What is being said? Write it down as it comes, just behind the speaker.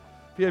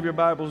you have your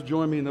Bibles,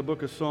 join me in the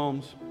book of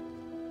Psalms.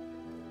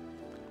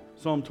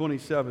 Psalm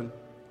 27.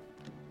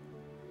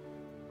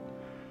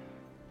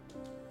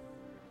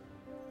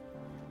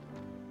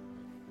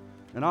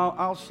 And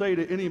I'll say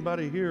to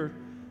anybody here,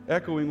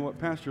 echoing what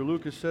Pastor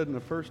Lucas said in the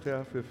first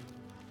half,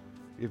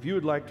 if you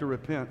would like to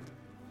repent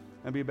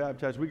and be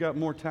baptized, we got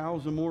more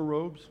towels and more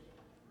robes.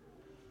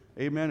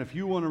 Amen. If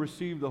you want to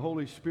receive the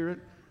Holy Spirit,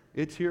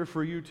 it's here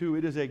for you too.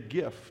 It is a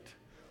gift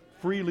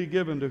freely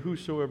given to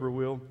whosoever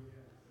will.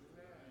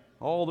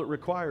 All that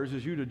requires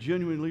is you to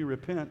genuinely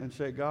repent and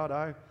say, God,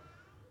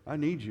 I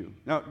need you.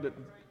 Now,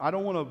 I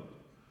don't want to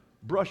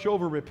brush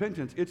over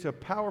repentance. It's a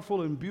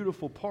powerful and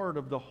beautiful part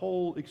of the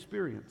whole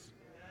experience.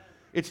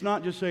 It's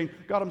not just saying,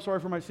 God, I'm sorry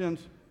for my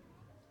sins.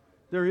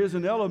 There is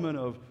an element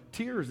of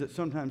tears that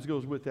sometimes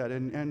goes with that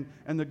and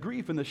the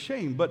grief and the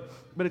shame. But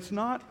it's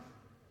not,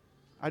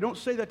 I don't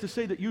say that to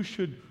say that you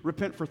should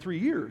repent for 3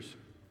 years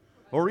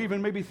or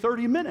even maybe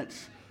 30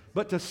 minutes.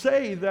 But to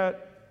say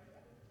that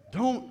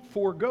don't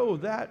forego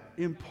that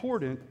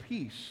important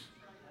piece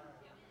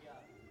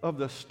of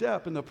the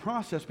step in the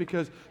process,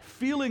 because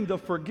feeling the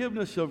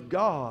forgiveness of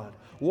God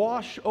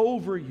wash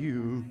over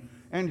you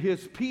and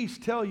His peace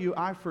tell you,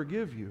 I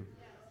forgive you.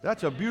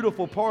 That's a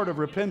beautiful part of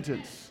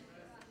repentance.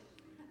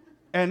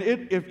 And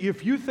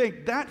if you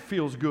think that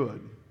feels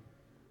good,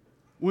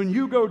 when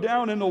you go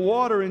down in the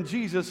water in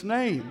Jesus'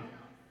 name,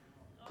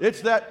 it's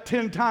that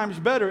 10 times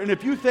better. And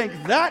if you think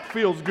that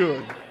feels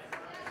good,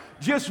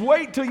 just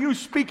wait till you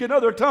speak in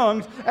other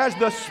tongues as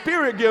the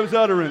Spirit gives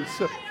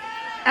utterance.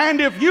 And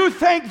if you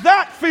think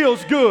that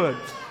feels good,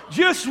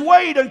 just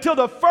wait until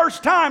the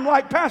first time,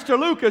 like Pastor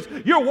Lucas,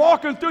 you're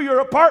walking through your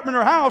apartment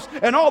or house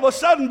and all of a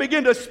sudden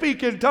begin to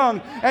speak in tongues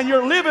and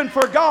you're living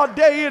for God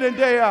day in and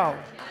day out.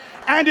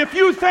 And if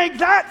you think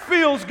that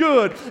feels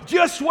good,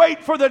 just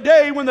wait for the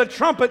day when the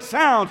trumpet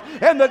sounds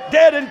and the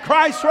dead in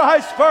Christ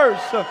rise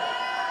first. Woo!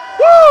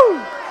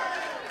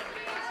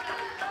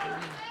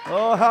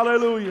 Oh,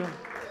 hallelujah.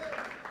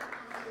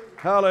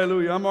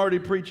 Hallelujah. I'm already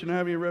preaching. I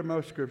haven't even read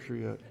my scripture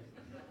yet.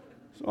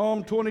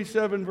 Psalm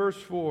 27, verse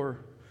 4.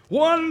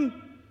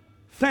 One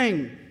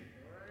thing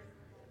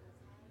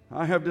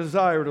I have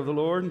desired of the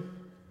Lord,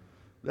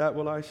 that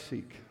will I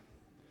seek,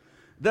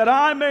 that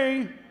I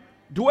may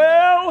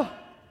dwell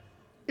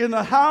in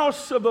the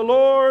house of the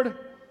Lord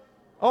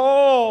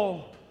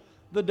all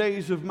the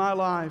days of my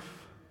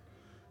life,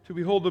 to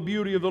behold the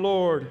beauty of the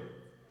Lord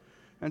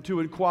and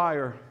to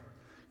inquire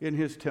in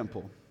His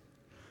temple.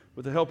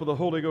 With the help of the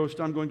Holy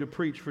Ghost, I'm going to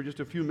preach for just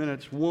a few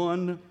minutes.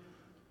 One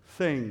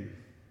thing.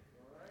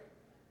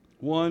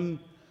 One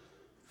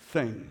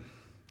thing.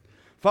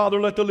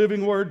 Father, let the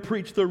living word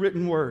preach the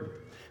written word.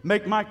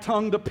 Make my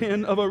tongue the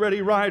pen of a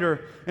ready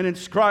writer and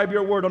inscribe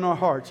your word on our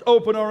hearts.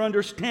 Open our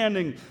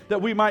understanding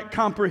that we might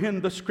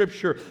comprehend the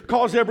Scripture.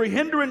 Cause every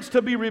hindrance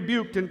to be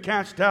rebuked and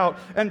cast out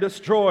and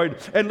destroyed.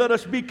 And let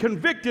us be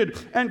convicted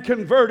and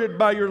converted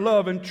by your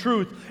love and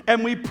truth.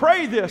 And we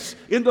pray this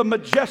in the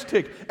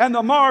majestic and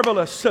the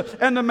marvelous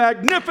and the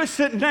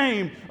magnificent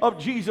name of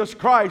Jesus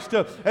Christ.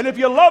 And if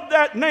you love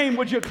that name,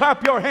 would you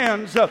clap your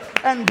hands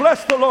and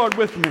bless the Lord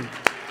with me?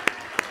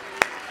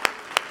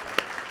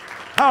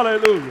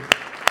 Hallelujah.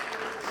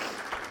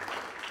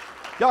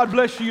 God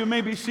bless you. You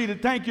may be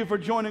seated. Thank you for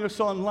joining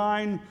us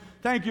online.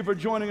 Thank you for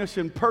joining us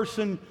in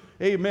person.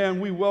 Amen.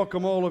 We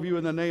welcome all of you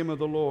in the name of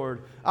the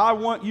Lord. I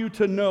want you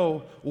to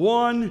know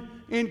one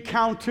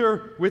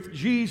encounter with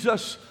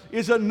Jesus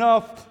is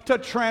enough to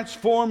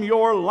transform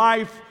your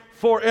life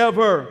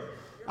forever.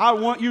 I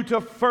want you to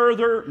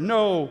further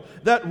know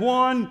that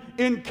one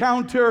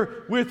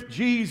encounter with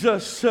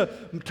Jesus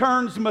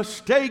turns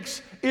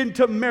mistakes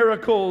into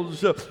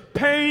miracles,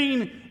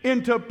 pain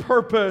into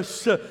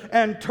purpose,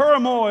 and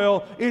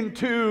turmoil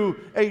into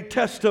a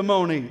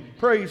testimony.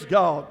 Praise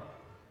God.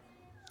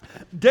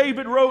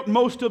 David wrote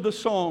most of the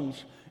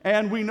Psalms,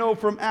 and we know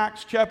from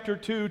Acts chapter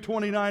 2,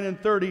 29 and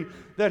 30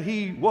 that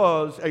he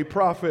was a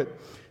prophet.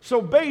 So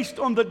based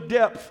on the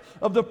depth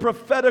of the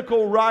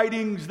prophetical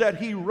writings that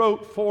he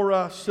wrote for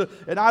us,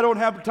 and I don't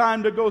have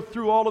time to go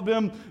through all of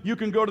them, you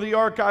can go to the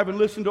archive and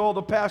listen to all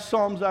the past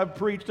Psalms I've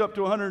preached up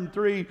to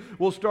 103.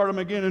 We'll start them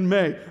again in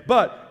May.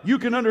 But you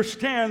can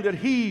understand that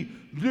he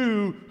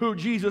knew who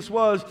Jesus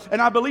was,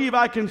 and I believe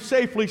I can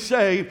safely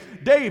say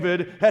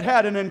David had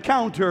had an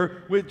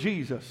encounter with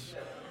Jesus.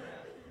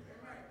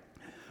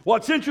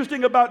 What's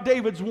interesting about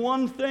David's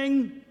one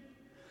thing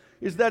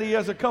is that he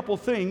has a couple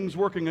things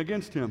working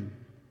against him.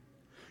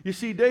 You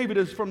see, David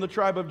is from the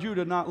tribe of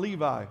Judah, not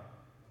Levi.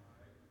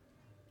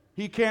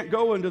 He can't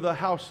go into the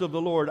house of the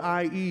Lord,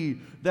 i.e.,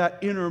 that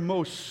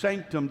innermost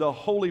sanctum, the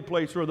holy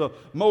place or the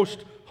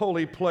most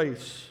holy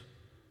place.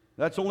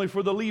 That's only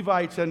for the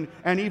Levites, and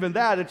even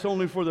that, it's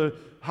only for the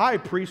high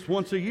priest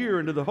once a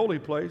year into the holy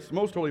place,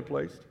 most holy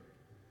place.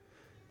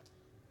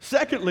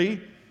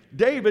 Secondly,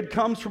 David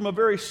comes from a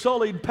very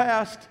sullied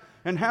past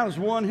and has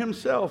one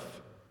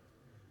himself.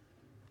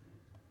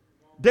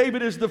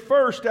 David is the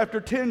first after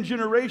 10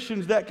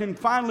 generations that can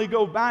finally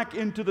go back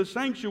into the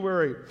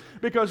sanctuary,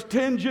 because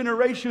 10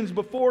 generations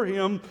before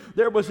him,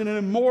 there was an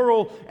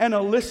immoral and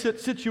illicit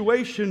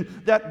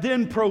situation that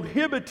then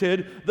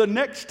prohibited the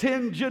next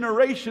 10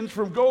 generations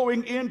from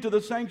going into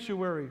the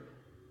sanctuary.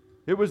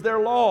 It was their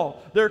law,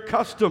 their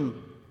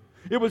custom.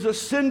 It was a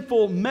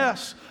sinful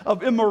mess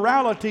of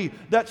immorality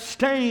that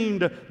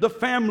stained the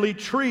family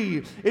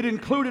tree. It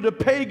included a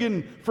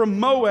pagan from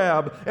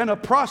Moab and a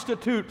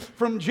prostitute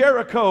from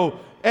Jericho.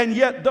 And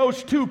yet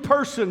those two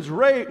persons,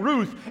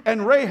 Ruth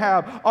and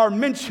Rahab, are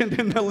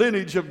mentioned in the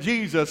lineage of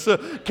Jesus.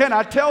 Can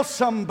I tell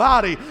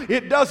somebody,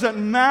 it doesn't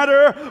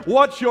matter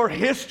what your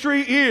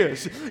history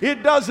is.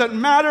 It doesn't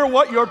matter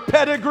what your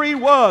pedigree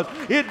was.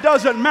 It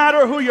doesn't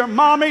matter who your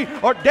mommy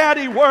or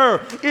daddy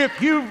were.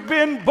 If you've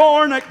been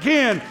born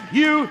again,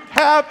 you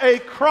have a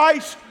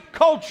Christ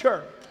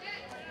culture.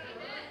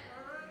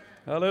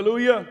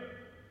 Hallelujah.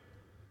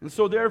 And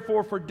so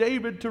therefore, for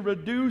David to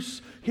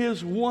reduce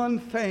his one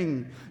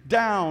thing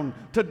down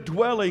to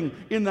dwelling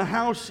in the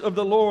house of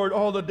the Lord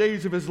all the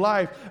days of his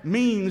life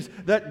means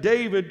that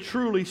David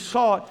truly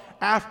sought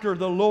after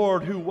the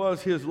Lord, who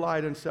was his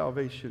light and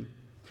salvation.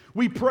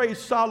 We praise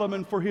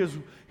Solomon for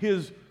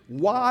his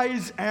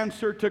wise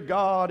answer to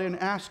God in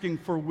asking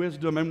for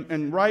wisdom,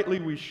 and rightly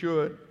we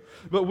should.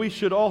 But we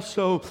should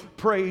also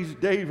praise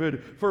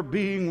David for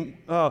being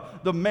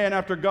the man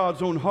after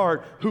God's own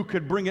heart, who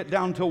could bring it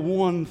down to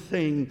one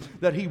thing,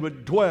 that he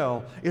would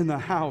dwell in the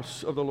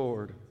house of the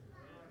Lord.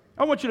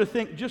 I want you to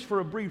think just for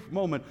a brief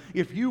moment,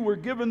 if you were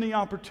given the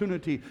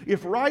opportunity,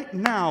 if right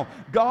now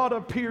God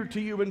appeared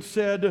to you and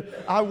said,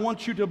 I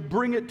want you to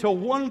bring it to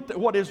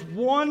what is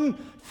one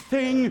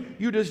thing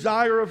you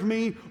desire of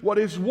me, what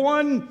is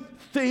one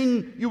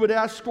thing you would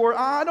ask for.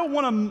 I don't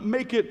want to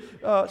make it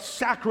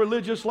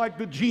sacrilegious like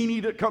the genie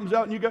that comes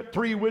out and you got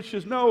 3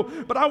 wishes. No,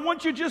 but I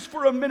want you just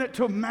for a minute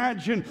to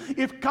imagine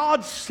if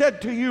God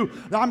said to you,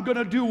 I'm going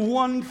to do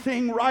one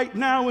thing right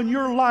now in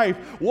your life,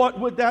 what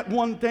would that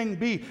one thing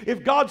be?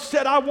 If God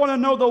said, I want to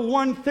know the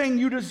one thing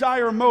you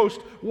desire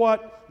most,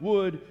 what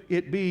would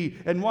it be?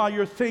 And while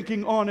you're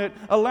thinking on it,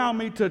 allow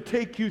me to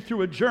take you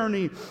through a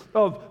journey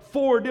of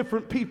 4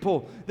 different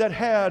people that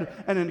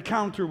had an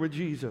encounter with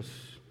Jesus.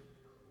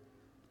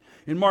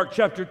 In Mark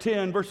chapter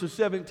 10, verses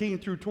 17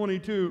 through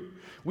 22,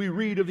 we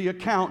read of the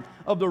account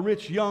of the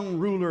rich young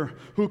ruler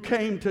who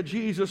came to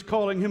Jesus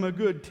calling him a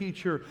good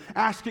teacher,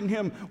 asking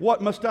him,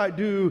 what must I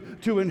do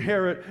to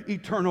inherit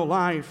eternal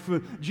life?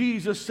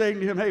 Jesus saying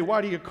to him, hey, why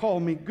do you call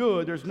me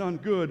good? There's none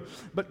good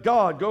but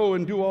God. Go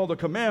and do all the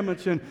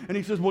commandments. And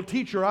he says, well,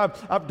 teacher,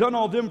 I've done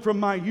all them from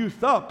my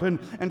youth up. And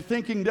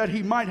thinking that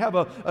he might have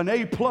an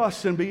A+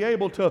 and be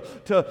able to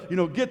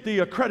get the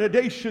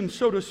accreditation,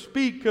 so to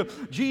speak.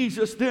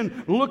 Jesus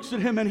then looks at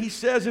him and he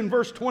says in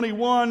verse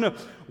 21,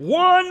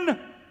 one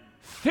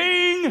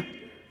thing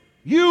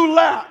you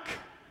lack.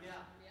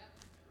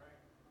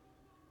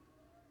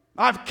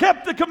 I've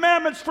kept the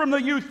commandments from the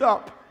youth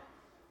up.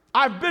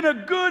 I've been a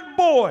good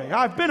boy.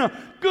 I've been a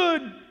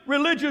good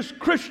religious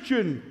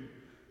Christian.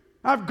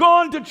 I've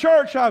gone to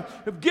church.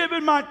 I've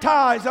given my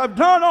tithes. I've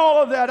done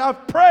all of that.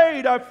 I've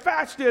prayed. I've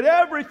fasted,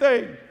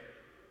 everything.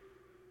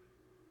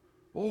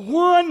 Well,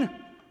 one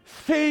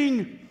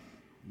thing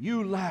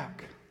you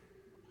lack.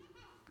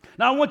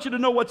 Now, I want you to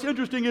know what's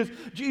interesting is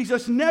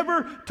Jesus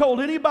never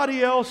told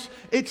anybody else.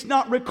 It's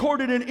not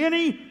recorded in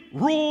any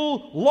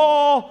rule,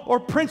 law,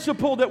 or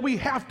principle that we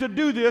have to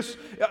do this,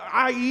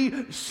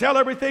 i.e., sell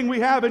everything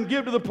we have and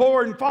give to the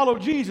poor and follow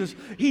Jesus.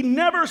 He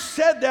never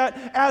said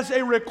that as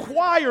a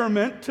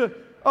requirement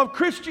of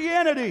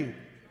Christianity.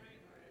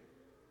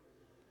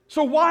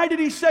 So why did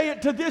he say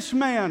it to this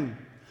man?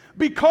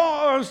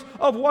 Because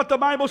of what the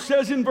Bible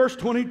says in verse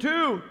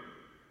 22.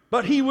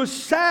 But he was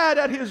sad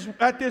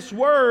at this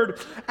word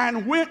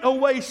and went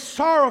away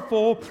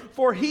sorrowful,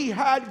 for he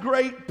had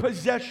great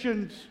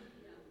possessions.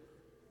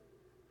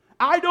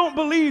 I don't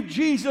believe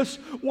Jesus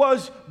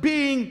was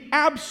being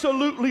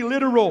absolutely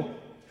literal.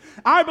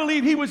 I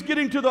believe he was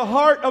getting to the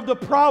heart of the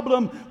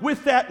problem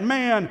with that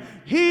man.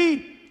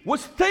 He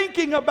was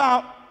thinking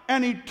about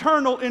an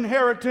eternal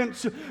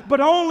inheritance, but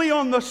only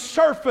on the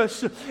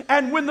surface.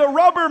 And when the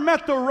rubber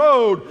met the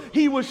road,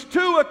 he was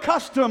too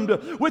accustomed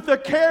with the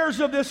cares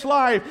of this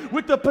life,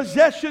 with the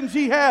possessions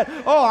he had.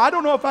 Oh, I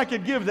don't know if I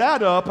could give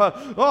that up.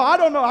 I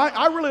don't know.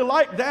 I really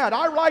like that.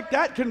 I like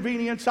that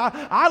convenience.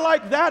 I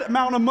like that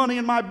amount of money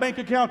in my bank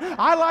account.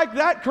 I like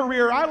that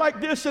career. I like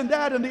this and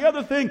that and the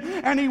other thing.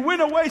 And he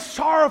went away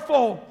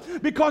sorrowful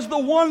because the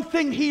one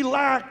thing he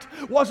lacked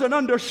was an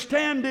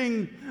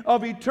understanding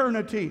of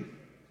eternity.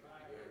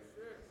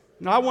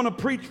 Now, I want to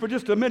preach for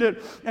just a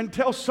minute and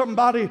tell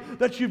somebody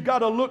that you've got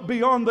to look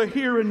beyond the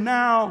here and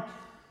now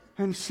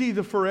and see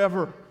the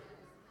forever.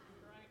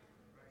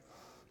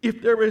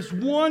 If there is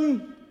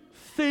one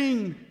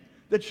thing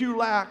that you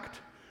lacked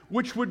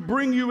which would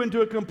bring you into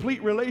a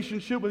complete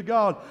relationship with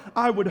God,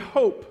 I would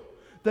hope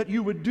that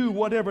you would do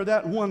whatever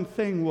that one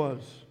thing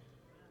was.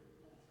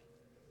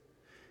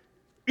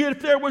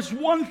 If there was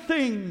one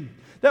thing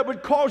that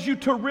would cause you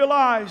to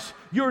realize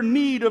your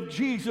need of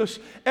Jesus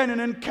and an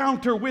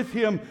encounter with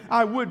Him,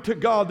 I would to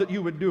God that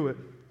you would do it.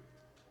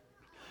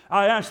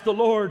 I asked the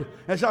Lord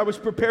as I was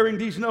preparing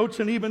these notes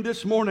and even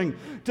this morning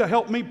to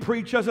help me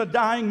preach as a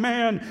dying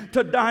man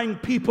to dying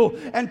people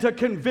and to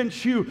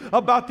convince you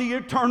about the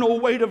eternal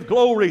weight of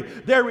glory.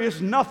 There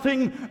is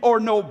nothing or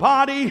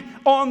nobody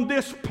on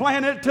this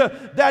planet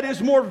that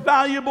is more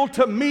valuable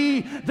to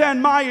me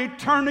than my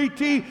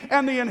eternity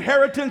and the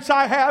inheritance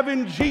I have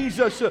in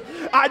Jesus.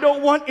 I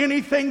don't want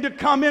anything to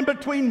come in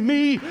between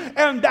me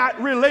and that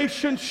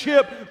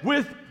relationship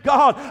with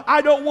God.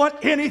 I don't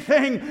want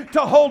anything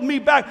to hold me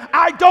back.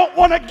 I don't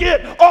want to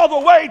get all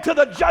the way to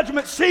the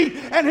judgment seat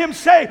and Him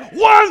say,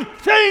 one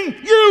thing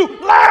you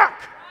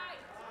lack.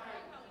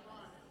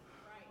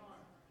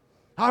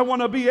 I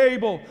want to be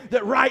able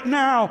that right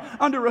now,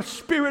 under a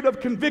spirit of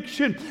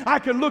conviction, I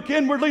can look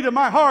inwardly to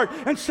my heart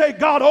and say,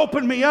 God,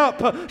 open me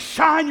up.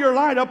 Shine your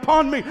light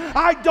upon me.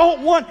 I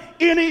don't want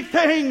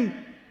anything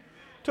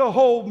to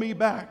hold me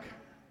back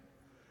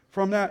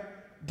from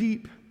that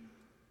deep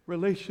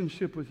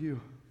relationship with you.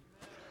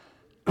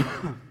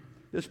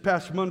 This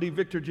past Monday,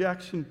 Victor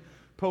Jackson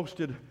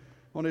posted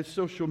on his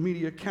social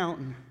media account,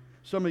 and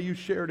some of you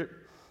shared it.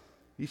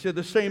 He said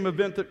the same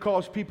event that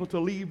caused people to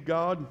leave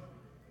God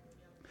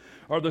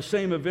are the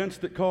same events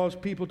that cause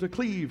people to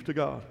cleave to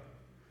God.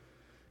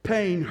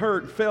 Pain,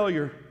 hurt,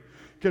 failure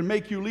can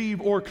make you leave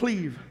or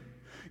cleave.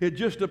 It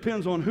just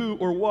depends on who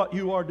or what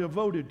you are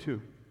devoted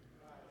to.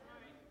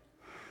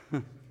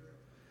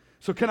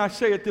 So can I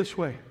say it this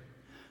way?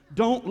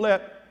 Don't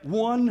let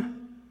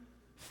one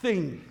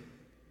thing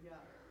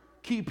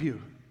keep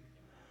you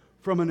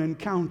from an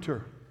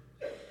encounter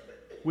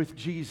with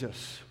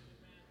Jesus.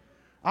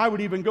 I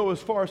would even go as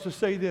far as to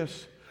say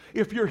this.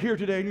 If you're here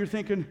today and you're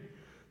thinking,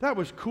 that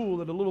was cool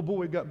that a little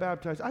boy got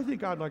baptized. I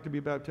think I'd like to be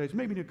baptized,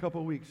 maybe in a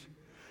couple of weeks.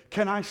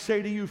 Can I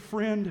say to you,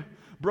 friend,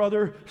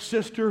 brother,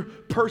 sister,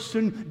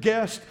 person,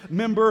 guest,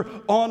 member,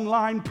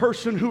 online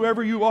person,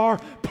 whoever you are,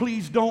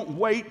 please don't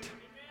wait.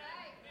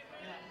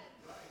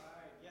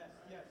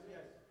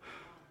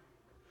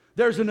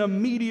 There's an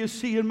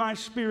immediacy in my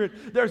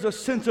spirit. There's a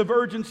sense of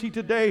urgency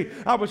today.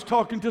 I was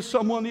talking to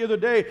someone the other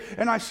day,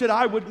 and I said,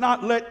 I would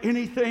not let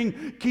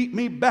anything keep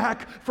me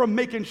back from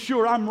making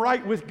sure I'm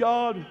right with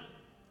God.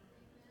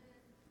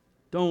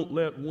 Don't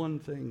let one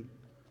thing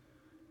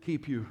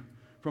keep you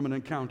from an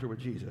encounter with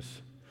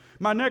Jesus.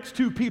 My next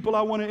two people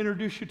I want to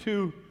introduce you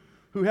to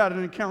who had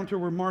an encounter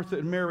were Martha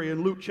and Mary.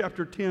 And Luke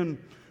chapter 10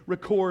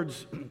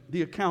 records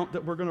the account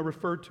that we're going to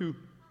refer to.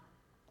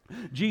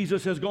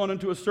 Jesus has gone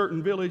into a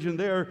certain village, and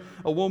there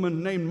a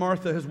woman named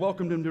Martha has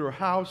welcomed him to her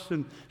house,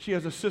 and she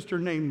has a sister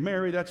named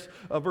Mary. That's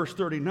verse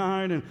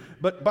 39.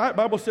 But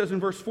Bible says in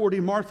verse 40,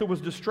 Martha was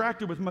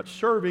distracted with much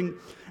serving,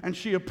 and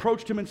she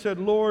approached him and said,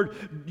 Lord,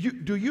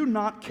 do you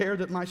not care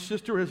that my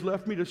sister has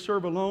left me to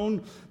serve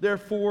alone?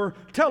 Therefore,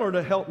 tell her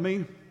to help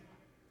me.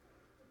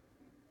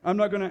 I'm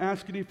not going to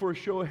ask any for a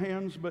show of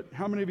hands, but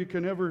how many of you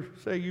can ever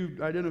say you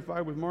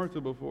identify with Martha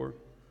before?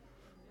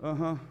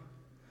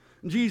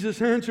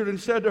 Jesus answered and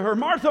said to her,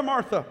 Martha,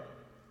 Martha,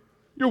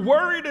 you're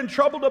worried and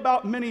troubled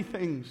about many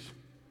things.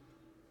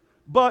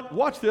 But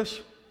watch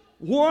this.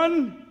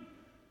 One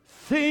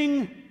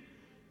thing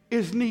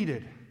is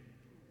needed.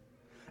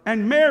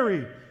 And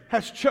Mary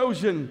has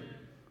chosen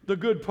the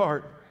good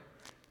part,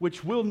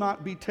 which will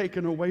not be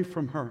taken away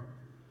from her.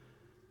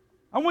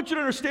 I want you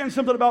to understand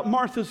something about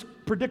Martha's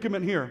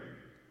predicament here.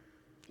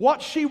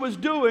 What she was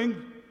doing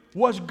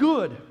was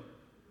good,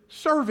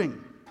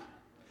 serving.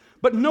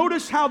 But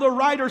notice how the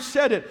writer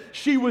said it.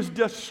 She was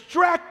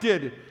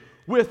distracted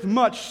with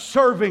much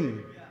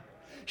serving.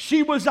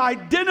 She was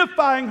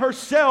identifying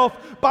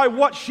herself by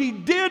what she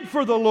did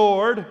for the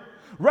Lord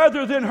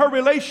rather than her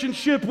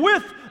relationship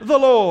with the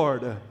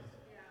Lord.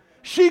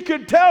 She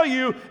could tell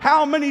you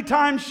how many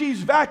times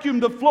she's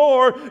vacuumed the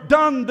floor,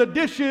 done the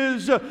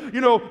dishes,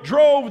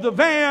 drove the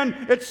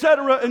van,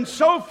 etc., and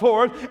so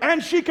forth.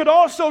 And she could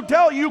also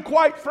tell you,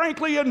 quite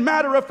frankly and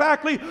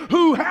matter-of-factly,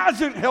 who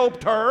hasn't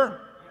helped her.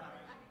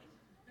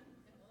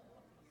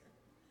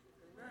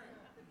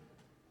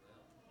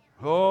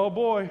 Oh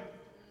boy.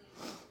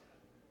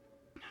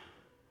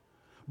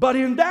 But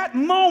in that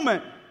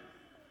moment,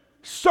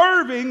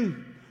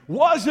 serving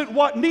wasn't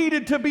what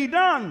needed to be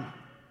done.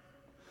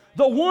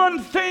 The one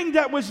thing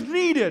that was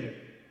needed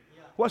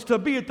was to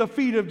be at the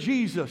feet of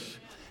Jesus.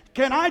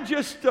 Can I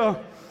just, help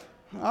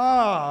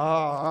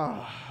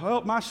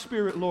my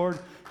spirit, Lord.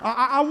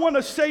 I want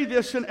to say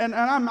this, and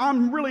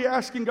I'm really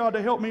asking God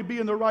to help me be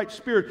in the right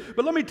spirit.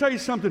 But let me tell you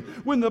something.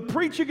 When the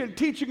preaching and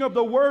teaching of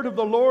the word of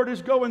the Lord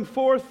is going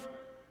forth,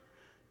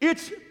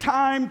 it's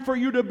time for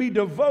you to be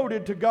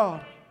devoted to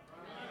God.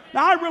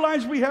 Now, I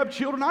realize we have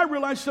children. I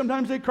realize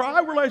sometimes they cry.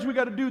 I realize we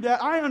got to do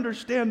that. I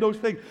understand those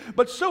things.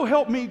 But so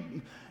help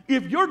me,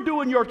 if you're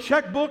doing your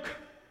checkbook,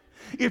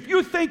 if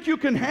you think you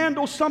can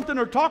handle something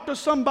or talk to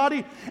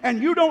somebody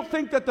and you don't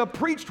think that the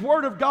preached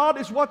word of God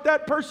is what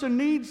that person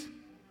needs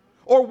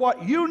or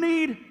what you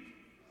need,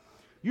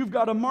 you've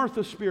got a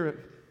Martha spirit.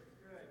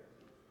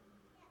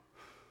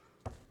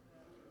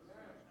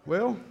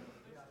 Well,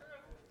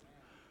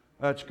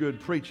 that's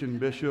good preaching,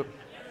 Bishop.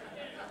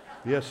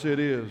 Yes, it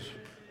is.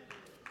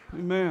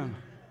 Amen.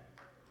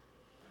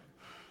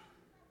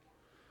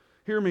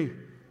 Hear me.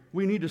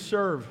 We need to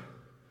serve.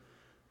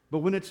 But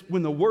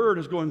when the word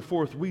is going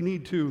forth, we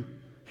need to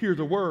hear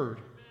the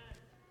word.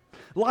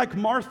 Like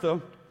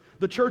Martha,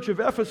 the church of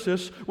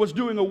Ephesus was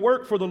doing a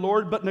work for the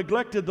Lord, but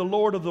neglected the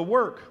Lord of the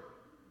work.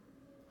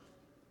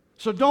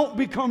 So don't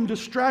become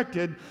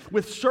distracted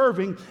with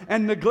serving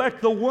and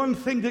neglect the one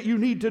thing that you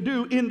need to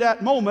do in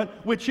that moment,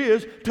 which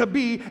is to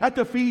be at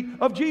the feet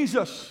of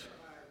Jesus.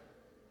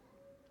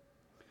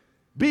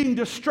 Being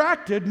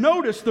distracted,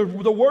 notice the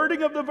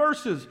wording of the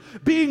verses.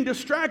 Being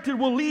distracted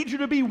will lead you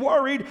to be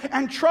worried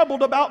and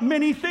troubled about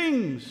many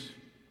things.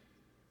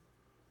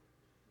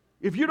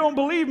 If you don't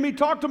believe me,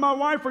 talk to my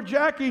wife or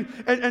Jackie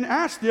and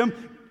ask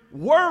them.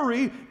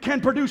 Worry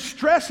can produce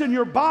stress in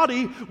your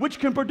body, which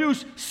can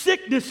produce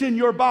sickness in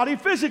your body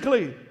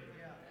physically.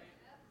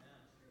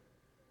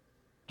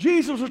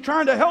 Jesus was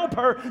trying to help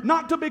her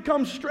not to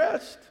become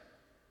stressed.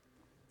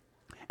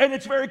 And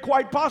it's very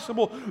quite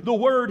possible the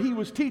word he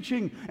was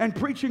teaching and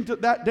preaching to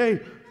that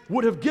day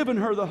would have given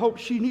her the hope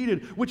she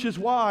needed, which is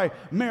why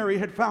Mary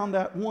had found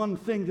that one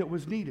thing that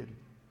was needed.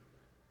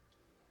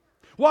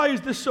 Why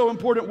is this so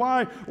important?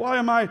 Why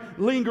am I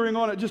lingering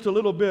on it just a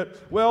little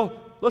bit? Well,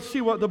 let's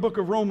see what the book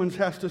of Romans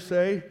has to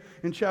say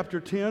in chapter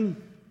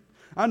 10.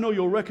 I know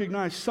you'll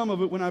recognize some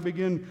of it when I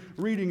begin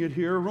reading it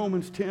here.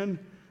 Romans 10.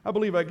 I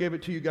believe I gave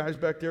it to you guys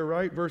back there,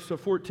 right? Verse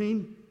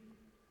 14.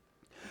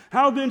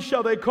 How then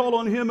shall they call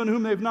on him in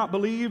whom they've not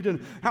believed?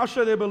 And how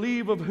shall they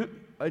believe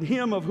in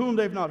him of whom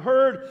they've not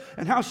heard?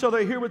 And how shall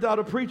they hear without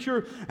a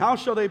preacher? How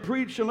shall they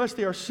preach unless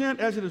they are sent?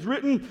 As it is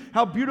written,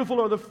 how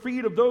beautiful are the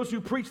feet of those who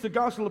preach the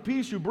gospel of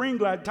peace, who bring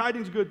glad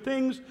tidings, good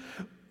things.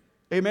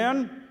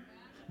 Amen?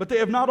 But they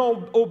have not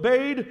all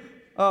obeyed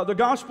the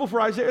gospel.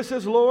 For Isaiah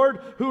says,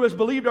 Lord, who has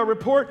believed our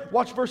report?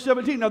 Watch verse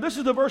 17. Now this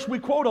is the verse we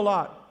quote a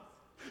lot.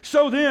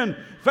 So then,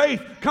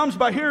 faith comes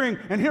by hearing,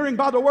 and hearing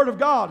by the word of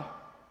God.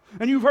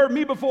 And you've heard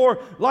me before,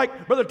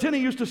 like Brother Tenney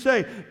used to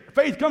say,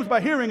 faith comes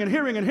by hearing and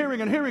hearing and hearing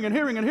and hearing and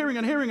hearing and hearing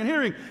and hearing and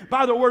hearing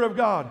by the word of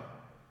God.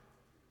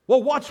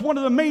 Well, what's one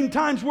of the main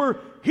times we're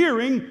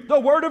hearing the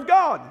word of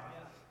God?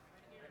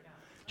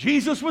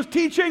 Jesus was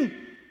teaching.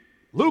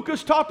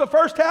 Lucas taught the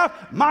first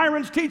half.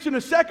 Myron's teaching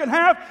the second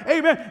half.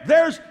 Amen.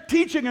 There's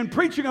teaching and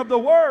preaching of the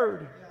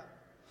word.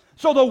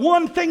 So the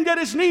one thing that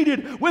is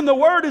needed when the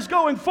word is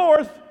going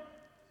forth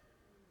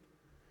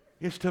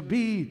is to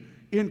be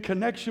in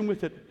connection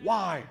with it.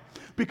 Why?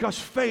 Because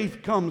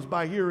faith comes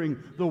by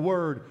hearing the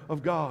word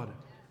of God.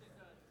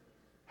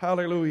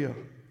 Hallelujah.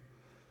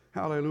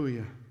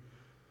 Hallelujah.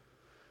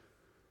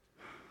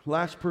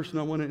 Last person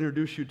I want to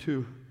introduce you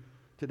to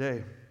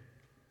today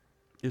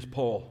is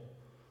Paul.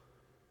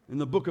 In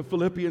the book of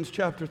Philippians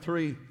chapter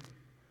 3,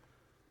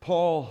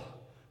 Paul,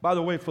 by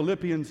the way,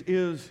 Philippians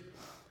is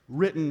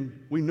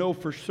written, we know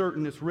for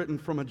certain it's written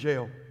from a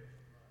jail.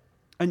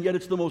 And yet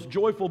it's the most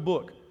joyful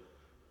book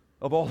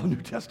of all the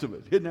New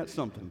Testament. Isn't that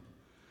something?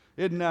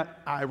 Isn't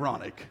that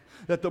ironic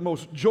that the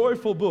most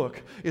joyful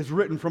book is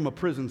written from a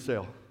prison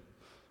cell?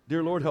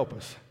 Dear Lord, help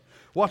us.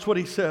 Watch what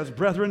he says.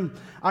 Brethren,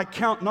 I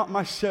count not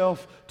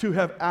myself to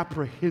have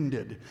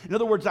apprehended. In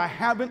other words, I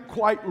haven't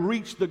quite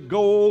reached the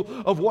goal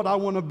of what I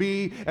want to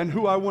be and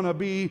who I want to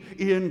be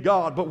in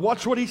God. But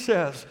watch what he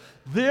says.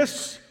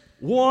 This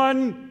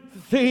one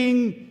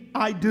thing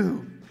I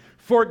do,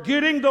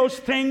 forgetting those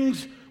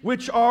things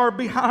which are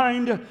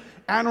behind,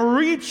 and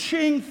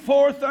reaching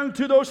forth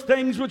unto those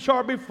things which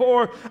are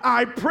before,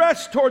 I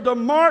press toward the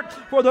mark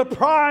for the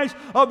prize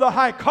of the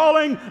high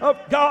calling of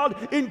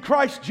God in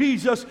Christ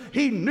Jesus.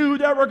 He knew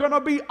there were going to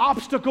be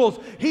obstacles.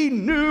 He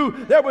knew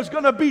there was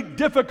going to be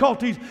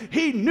difficulties.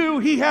 He knew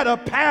he had a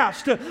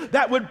past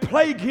that would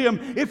plague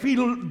him if he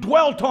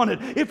dwelt on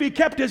it, if he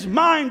kept his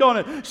mind on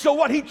it. So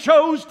what he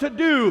chose to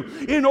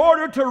do in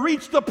order to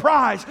reach the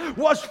prize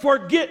was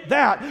forget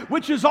that,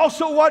 which is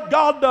also what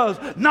God does,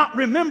 not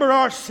remember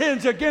our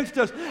sins against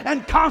us,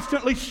 and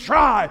constantly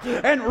strive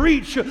and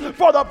reach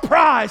for the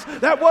prize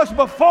that was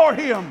before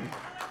him.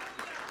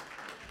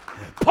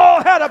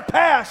 Paul had a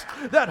past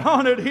that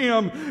haunted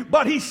him,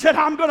 but he said,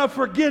 I'm going to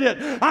forget it.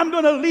 I'm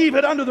going to leave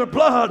it under the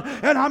blood,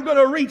 and I'm going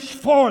to reach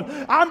forth.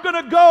 I'm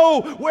going to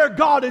go where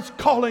God is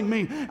calling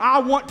me. I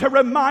want to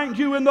remind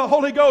you in the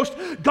Holy Ghost,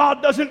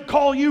 God doesn't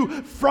call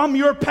you from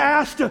your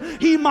past.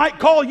 He might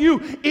call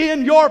you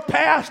in your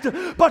past,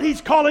 but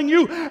he's calling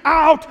you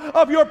out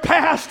of your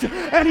past,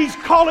 and he's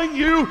calling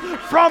you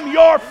from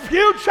your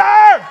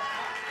future.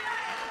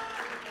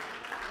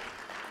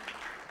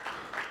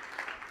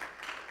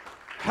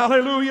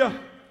 Hallelujah.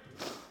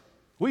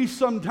 We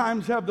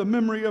sometimes have the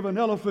memory of an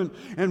elephant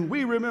and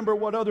we remember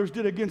what others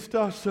did against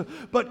us,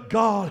 but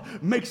God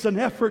makes an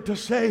effort to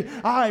say,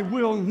 I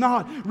will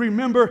not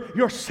remember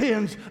your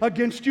sins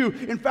against you.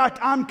 In fact,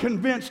 I'm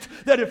convinced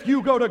that if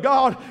you go to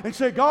God and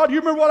say, God, you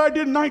remember what I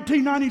did in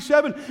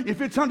 1997?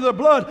 If it's under the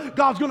blood,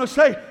 God's going to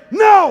say,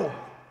 no,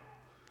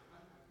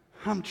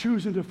 I'm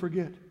choosing to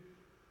forget.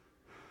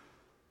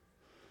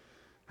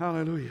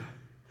 Hallelujah.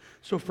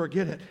 So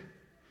forget it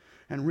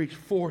and reach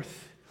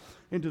forth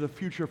into the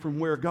future from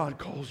where God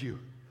calls you.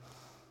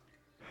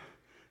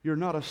 You're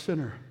not a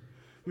sinner.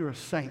 You're a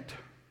saint.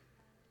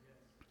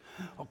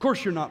 Of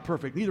course you're not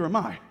perfect. Neither am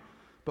I.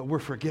 But we're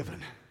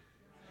forgiven.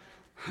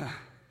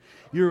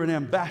 You're an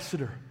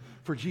ambassador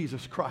for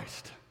Jesus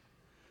Christ.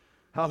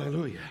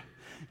 Hallelujah.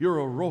 You're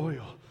a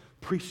royal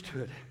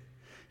priesthood.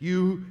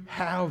 You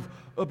have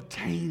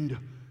obtained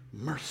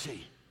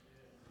mercy.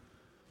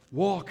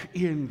 Walk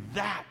in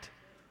that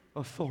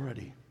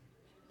authority.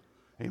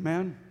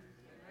 Amen?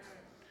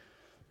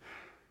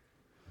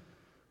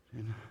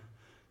 And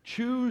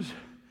choose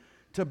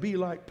to be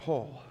like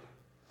Paul,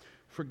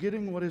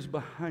 forgetting what is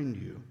behind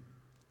you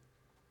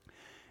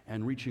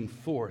and reaching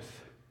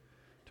forth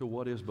to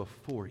what is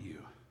before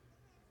you.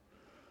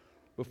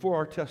 Before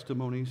our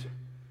testimonies,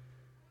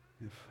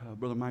 if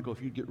Brother Michael,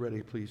 if you'd get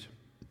ready, please.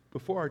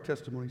 Before our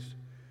testimonies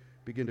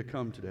begin to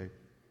come today,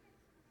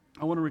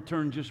 I want to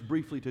return just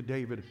briefly to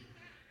David,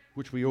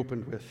 which we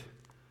opened with.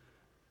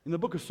 In the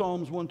book of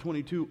Psalms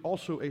 122,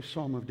 also a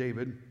psalm of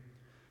David,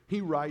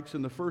 he writes,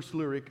 and the first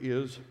lyric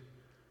is,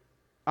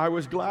 I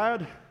was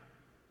glad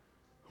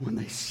when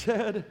they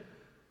said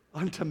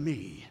unto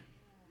me,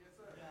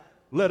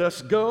 let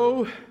us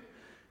go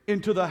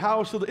into the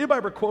house of the... Anybody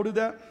ever quoted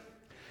that?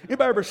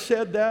 Anybody ever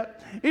said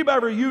that? Anybody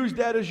ever used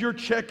that as your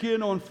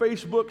check-in on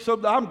Facebook?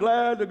 Something, I'm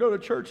glad to go to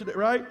church today,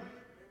 right?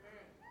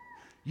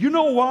 You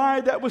know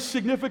why that was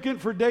significant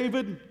for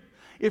David?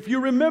 If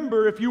you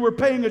remember, if you were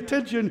paying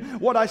attention,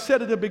 what I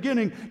said at the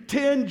beginning,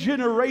 10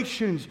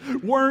 generations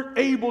weren't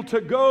able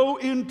to go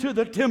into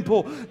the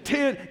temple.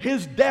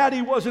 His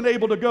daddy wasn't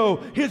able to go.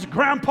 His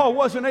grandpa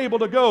wasn't able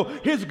to go.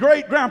 His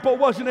great-grandpa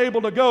wasn't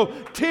able to go.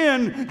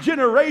 10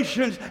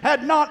 generations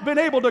had not been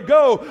able to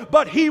go,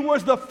 but he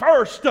was the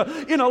first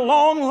in a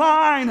long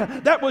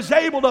line that was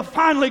able to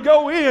finally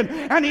go in.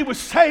 And he was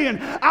saying,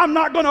 I'm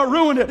not going to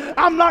ruin it.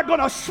 I'm not going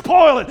to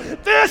spoil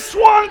it. This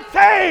one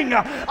thing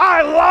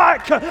I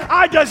like,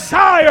 I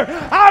desire.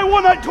 I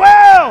want to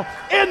dwell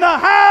in the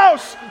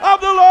house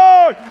of the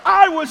Lord.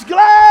 I was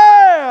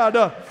glad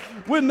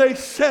when they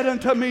said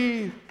unto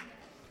me,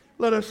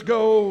 let us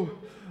go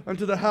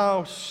unto the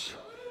house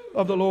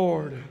of the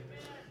Lord.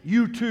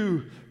 You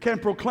too can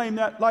proclaim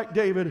that like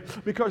David,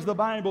 because the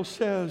Bible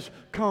says,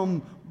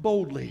 come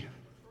boldly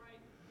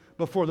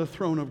before the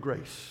throne of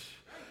grace.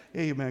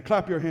 Amen.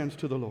 Clap your hands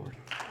to the Lord.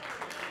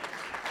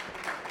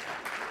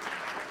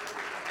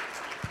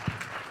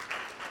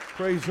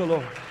 Praise the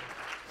Lord.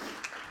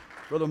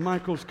 Brother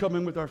Michael's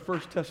coming with our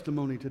first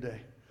testimony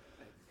today.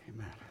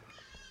 Amen.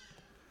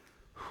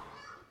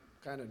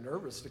 Kind of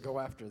nervous to go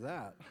after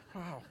that.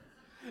 Wow.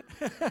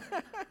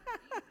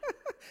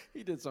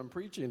 He did some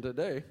preaching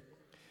today.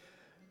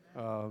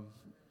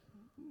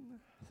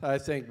 I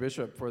thank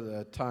Bishop for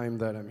the time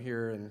that I'm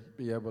here and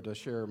be able to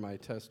share my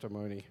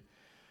testimony.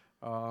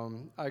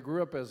 I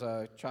grew up as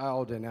a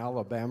child in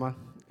Alabama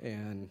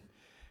and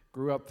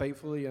grew up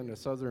faithfully in the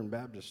Southern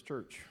Baptist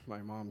Church. My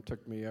mom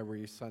took me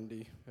every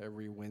Sunday,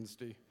 every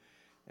Wednesday,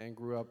 and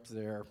grew up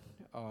there.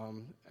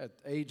 At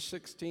age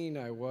 16,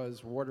 I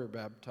was water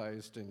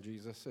baptized in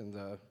Jesus in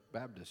the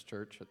Baptist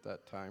church at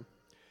that time.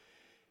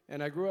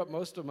 And I grew up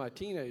most of my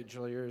teenage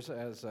years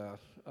as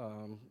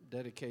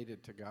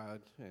dedicated to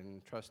God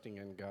and trusting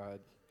in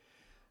God.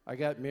 I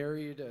got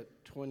married at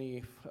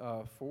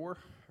 24,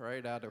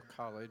 right out of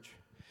college,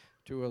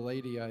 to a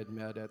lady I'd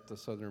met at the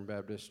Southern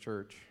Baptist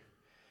Church.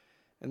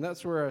 And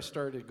that's where I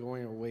started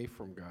going away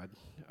from God.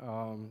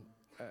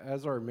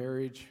 As our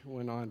marriage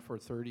went on for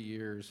 30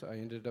 years, I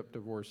ended up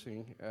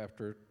divorcing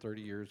after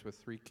 30 years with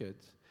 3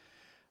 kids.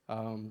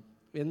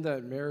 In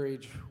that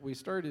marriage, we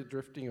started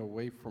drifting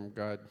away from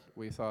God.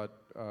 We thought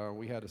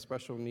we had a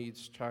special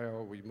needs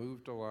child. We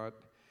moved a lot.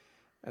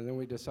 And then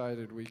we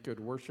decided we could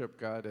worship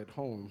God at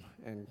home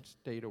and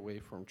stayed away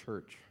from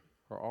church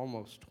for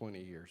almost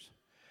 20 years.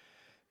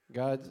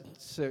 God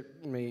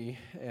set me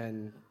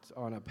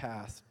on a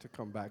path to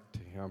come back to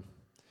Him.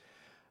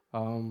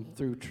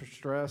 Through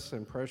stress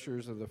and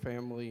pressures of the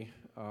family,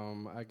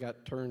 I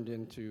got turned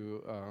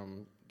into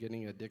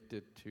getting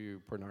addicted to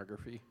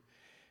pornography,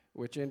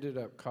 which ended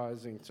up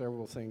causing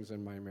several things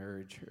in my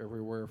marriage,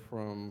 everywhere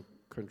from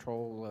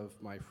control of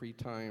my free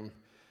time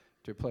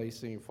to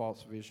placing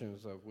false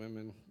visions of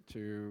women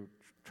to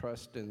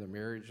trust in the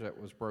marriage that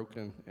was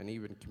broken and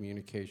even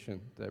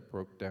communication that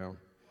broke down.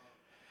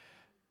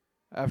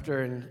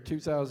 After in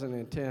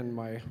 2010,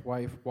 my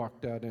wife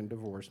walked out and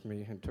divorced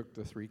me and took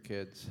the 3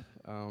 kids.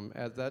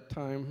 At that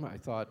time, I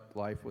thought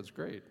life was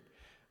great.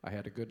 I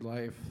had a good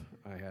life.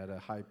 I had a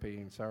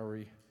high-paying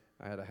salary.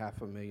 I had a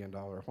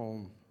 $500,000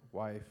 home,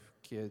 wife,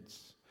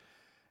 kids,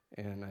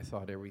 and I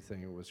thought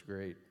everything was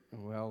great.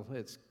 Well,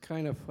 it's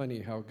kind of funny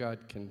how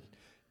God can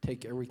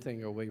take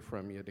everything away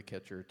from you to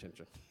catch your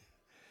attention.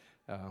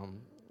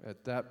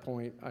 At that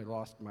point, I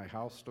lost my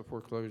house to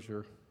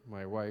foreclosure.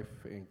 My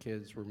wife and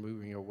kids were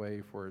moving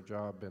away for a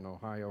job in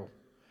Ohio.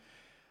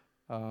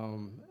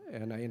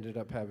 And I ended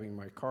up having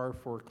my car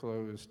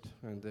foreclosed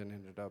and then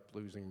ended up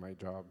losing my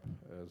job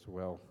as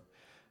well.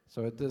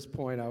 So at this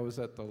point, I was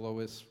at the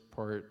lowest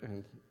part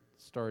and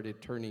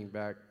started turning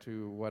back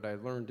to what I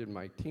learned in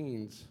my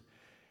teens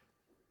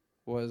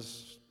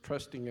was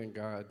trusting in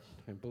God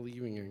and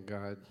believing in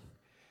God.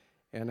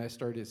 And I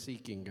started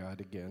seeking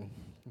God again,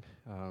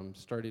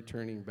 started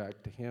turning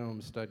back to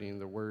Him, studying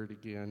the Word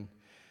again.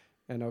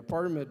 An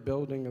apartment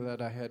building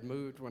that I had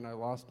moved when I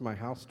lost my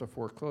house to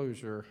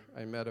foreclosure,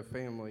 I met a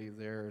family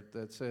there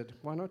that said,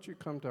 why don't you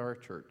come to our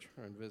church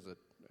and visit?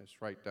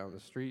 It's right down the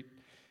street.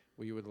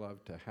 We would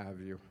love to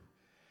have you.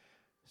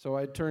 So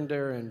I turned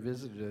there and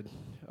visited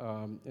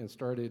and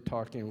started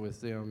talking with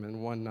them,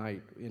 and one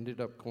night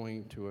ended up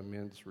going to a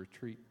men's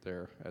retreat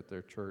there at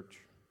their church.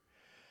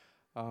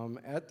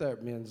 At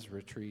that men's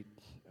retreat,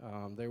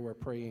 they were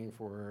praying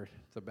for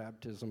the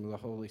baptism of the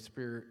Holy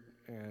Spirit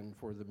and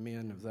for the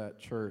men of that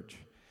church.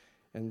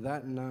 And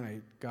that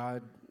night,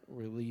 God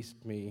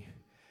released me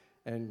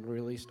and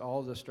released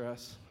all the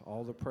stress,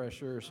 all the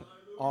pressures,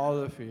 all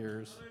the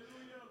fears,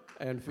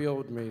 and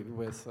filled me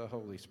with the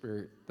Holy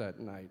Spirit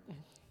that night.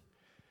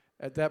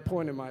 At that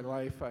point in my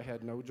life, I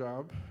had no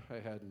job, I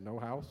had no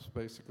house,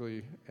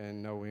 basically,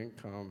 and no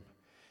income.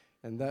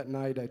 And that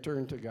night, I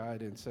turned to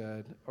God and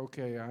said,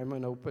 okay, I'm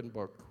an open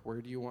book.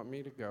 Where do you want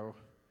me to go?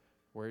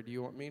 Where do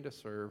you want me to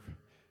serve?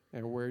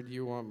 And where do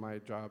you want my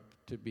job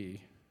to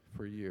be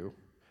for you?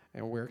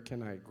 And where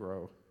can I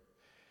grow?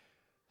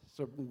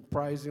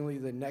 Surprisingly,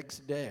 the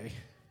next day,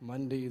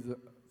 Monday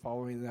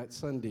following that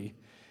Sunday,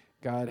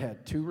 God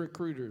had 2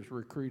 recruiters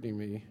recruiting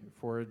me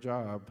for a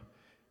job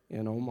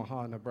in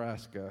Omaha,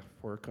 Nebraska,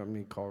 for a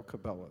company called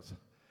Cabela's.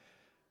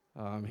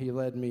 He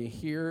led me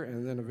here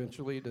and then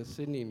eventually to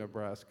Sydney,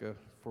 Nebraska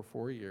for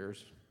 4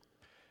 years.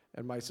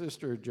 And my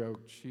sister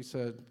joked, she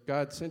said,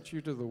 God sent you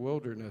to the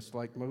wilderness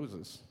like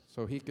Moses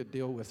so he could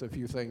deal with a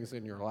few things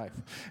in your life.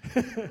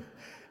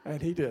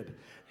 And he did.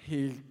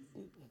 He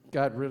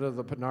got rid of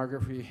the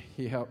pornography.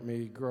 He helped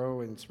me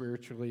grow, and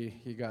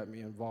spiritually he got me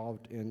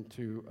involved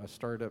into a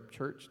startup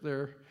church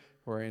there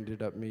where I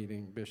ended up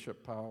meeting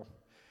Bishop Powell.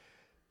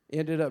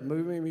 Ended up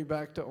moving me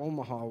back to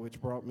Omaha, which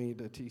brought me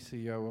to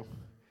TCO.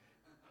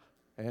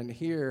 And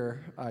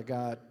here I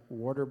got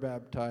water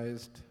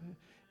baptized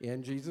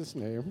in Jesus'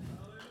 name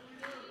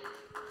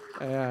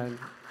and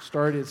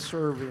started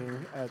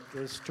serving at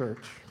this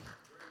church.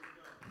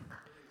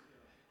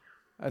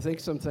 I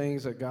think some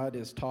things that God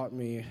has taught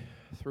me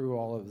through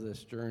all of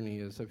this journey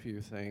is a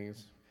few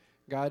things.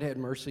 God had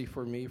mercy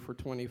for me for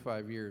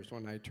 25 years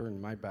when I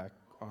turned my back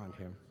on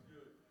Him.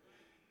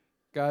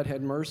 God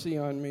had mercy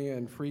on me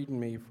and freed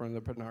me from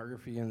the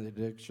pornography and the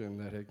addiction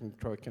that had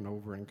taken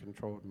over and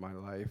controlled my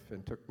life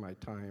and took my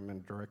time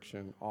and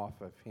direction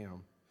off of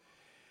Him.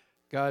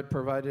 God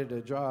provided a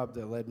job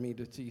that led me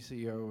to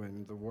TCO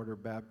and the water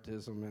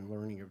baptism and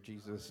learning of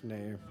Jesus'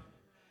 name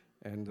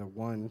and the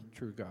one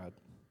true God.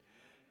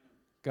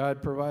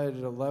 God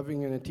provided a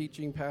loving and a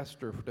teaching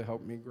pastor to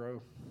help me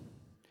grow.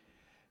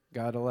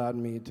 God allowed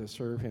me to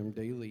serve Him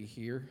daily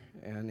here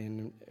and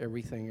in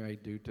everything I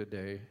do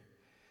today.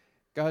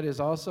 God has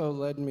also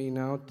led me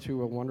now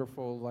to a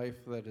wonderful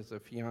life that is a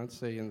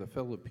fiancé in the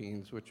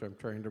Philippines, which I'm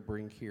trying to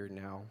bring here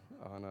now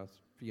on a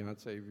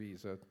fiancé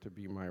visa to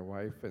be my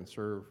wife and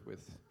serve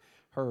with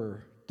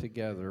her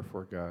together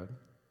for God.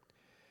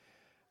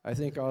 I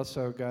think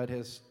also God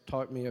has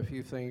taught me a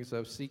few things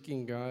of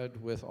seeking God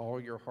with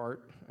all your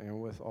heart and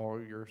with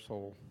all your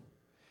soul.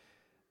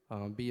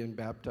 Being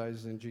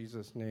baptized in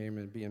Jesus' name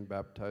and being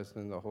baptized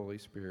in the Holy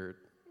Spirit.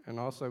 And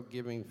also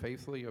giving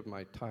faithfully of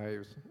my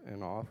tithes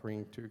and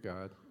offering to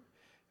God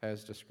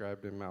as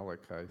described in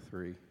Malachi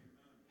 3.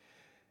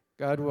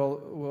 God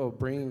will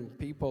bring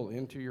people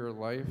into your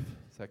life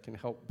that can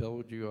help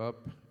build you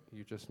up.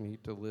 You just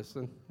need to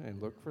listen and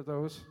look for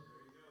those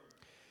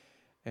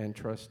and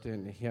trust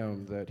in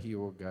Him that He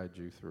will guide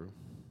you through.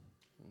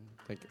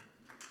 Thank you.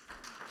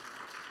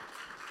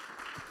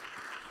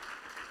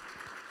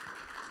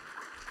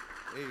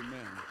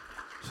 Amen.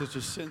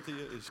 Sister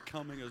Cynthia is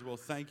coming as well.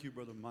 Thank you,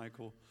 Brother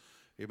Michael.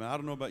 Amen. I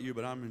don't know about you,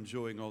 but I'm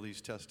enjoying all these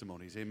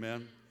testimonies.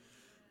 Amen.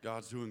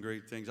 God's doing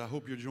great things. I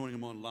hope you're joining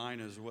them online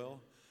as well.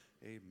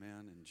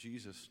 Amen. In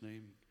Jesus'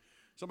 name.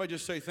 Somebody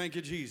just say, thank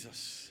you,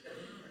 Jesus.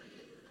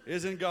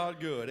 Isn't God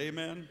good?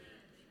 Amen.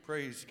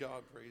 Praise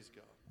God. Praise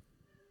God.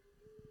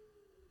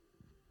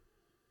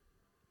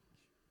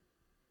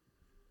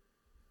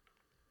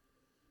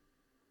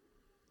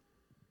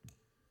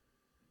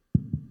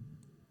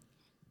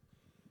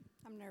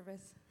 I'm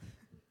nervous.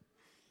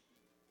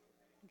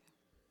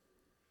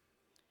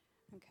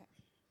 Okay.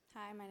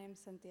 Hi, my name's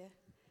Cynthia.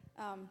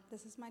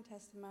 This is my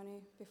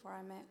testimony before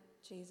I met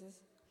Jesus.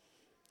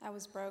 I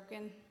was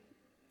broken,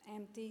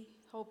 empty,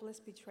 hopeless,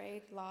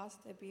 betrayed, lost,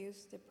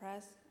 abused,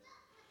 depressed.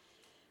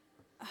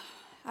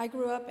 I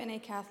grew up in a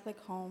Catholic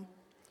home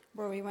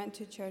where we went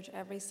to church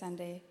every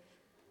Sunday.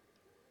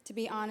 To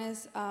be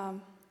honest,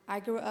 I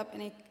grew up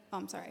in a,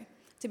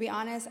 To be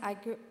honest, I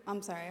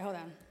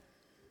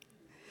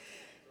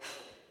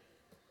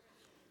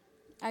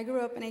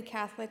grew up in a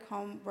Catholic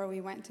home where we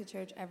went to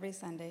church every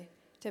Sunday.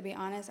 To be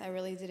honest, I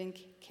really didn't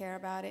care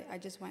about it. I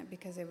just went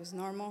because it was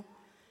normal.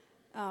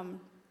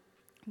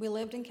 We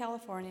lived in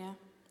California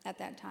at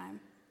that time.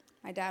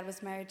 My dad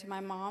was married to my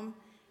mom.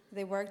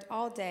 They worked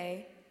all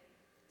day,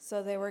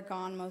 so they were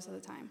gone most of the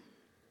time.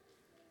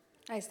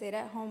 I stayed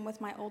at home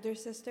with my older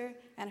sister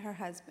and her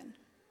husband.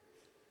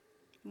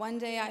 One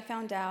day I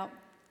found out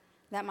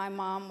that my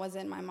mom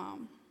wasn't my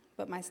mom,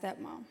 but my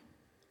stepmom.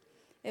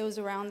 It was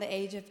around the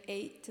age of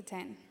 8 to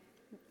 10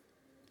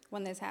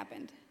 when this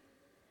happened.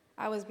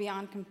 I was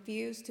beyond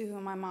confused to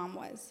who my mom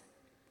was.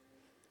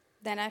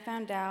 Then I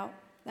found out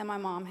that my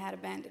mom had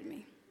abandoned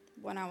me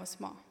when I was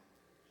small.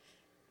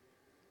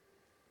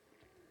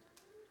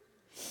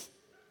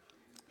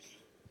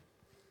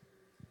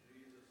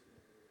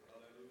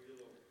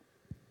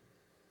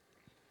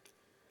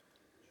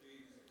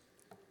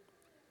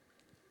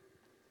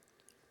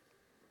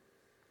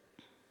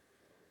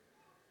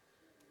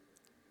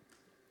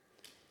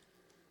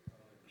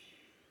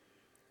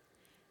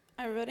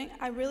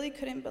 I really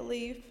couldn't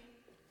believe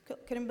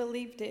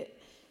it.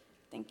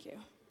 Thank you.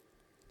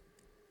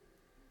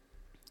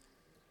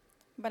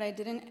 But I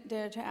didn't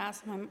dare to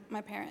ask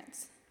my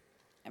parents.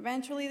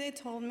 Eventually, they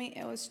told me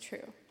it was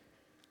true,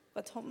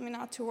 but told me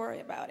not to worry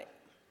about it.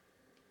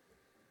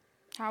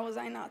 How was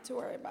I not to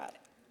worry about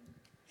it?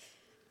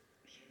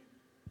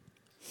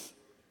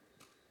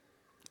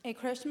 It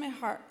crushed my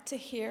heart to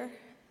hear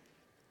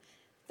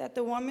that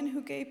the woman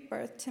who gave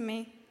birth to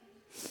me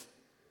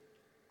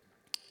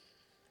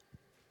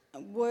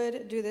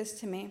would do this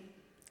to me.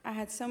 I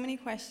had so many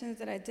questions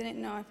that I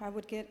didn't know if I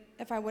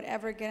would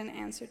ever get an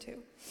answer to.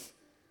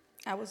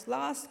 I was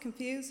lost,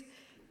 confused,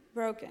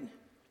 broken.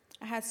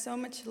 I had so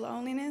much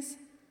loneliness.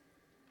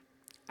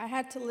 I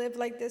had to live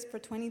like this for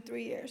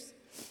 23 years.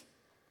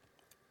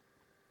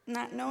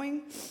 Not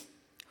knowing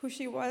who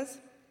she was,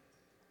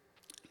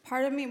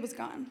 part of me was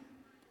gone.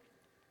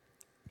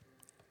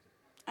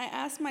 I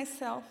asked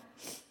myself,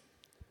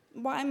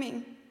 why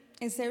me?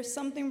 Is there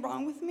something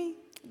wrong with me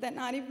that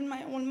not even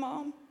my own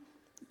mom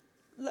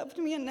loved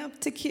me enough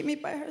to keep me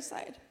by her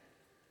side?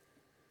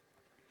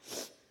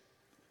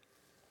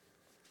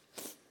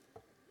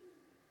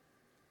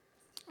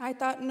 I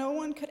thought no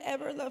one could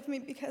ever love me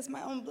because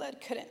my own blood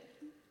couldn't.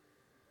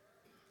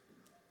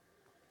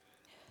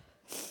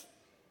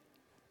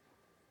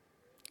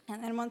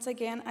 And then once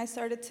again, I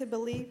started to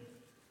believe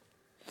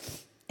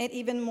it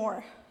even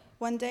more.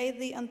 One day,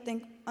 the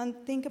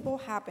unthinkable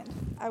happened.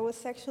 I was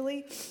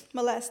sexually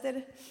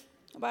molested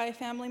by a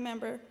family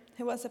member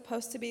who was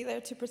supposed to be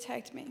there to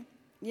protect me,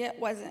 yet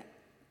wasn't.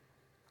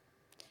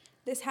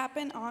 This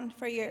happened on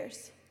for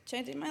years,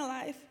 changing my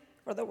life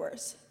for the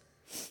worse.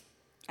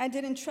 I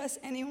didn't trust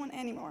anyone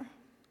anymore.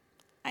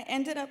 I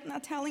ended up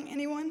not telling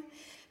anyone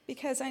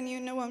because I knew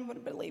no one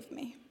would believe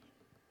me.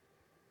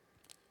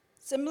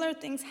 Similar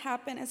things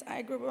happened as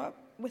I grew up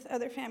with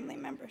other family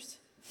members.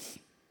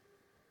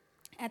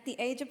 At the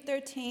age of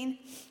 13,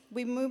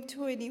 we moved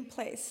to a new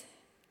place.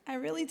 I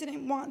really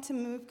didn't want to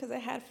move because I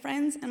had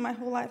friends and my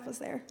whole life was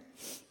there.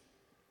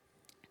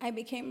 I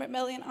became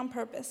rebellious on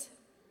purpose.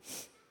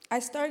 I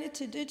started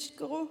to ditch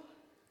school.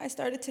 I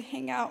started to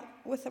hang out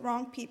with the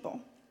wrong people.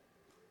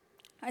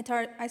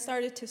 I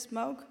started to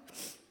smoke,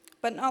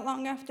 but not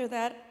long after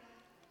that,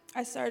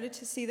 I started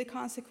to see the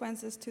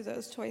consequences to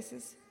those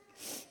choices.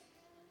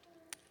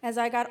 As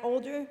I got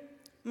older,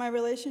 my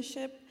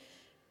relationship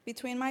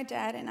between my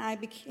dad and I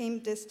became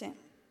distant.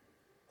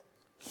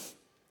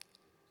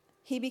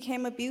 He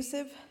became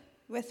abusive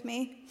with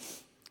me,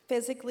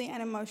 physically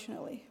and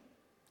emotionally.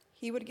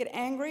 He would get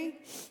angry,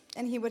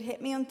 and he would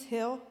hit me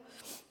until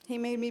he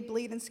made me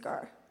bleed and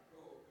scar,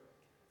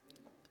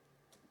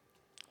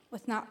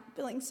 with not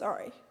feeling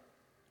sorry.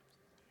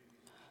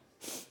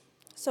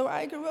 So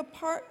I grew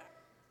apart.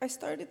 I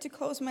started to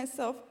close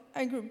myself.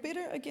 I grew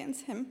bitter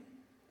against him.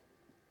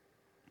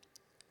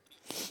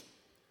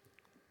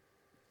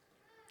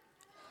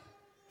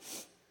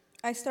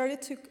 I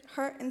started to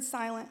hurt and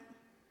silent.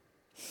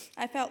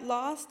 I felt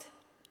lost.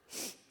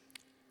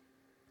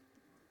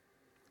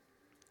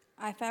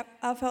 I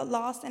felt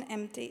lost and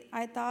empty.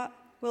 I thought,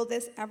 will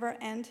this ever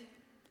end?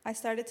 I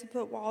started to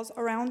put walls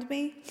around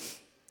me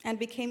and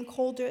became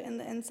colder in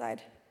the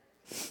inside.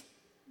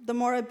 The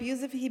more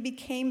abusive he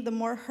became, the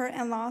more hurt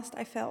and lost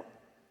I felt,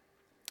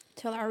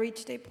 till I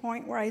reached a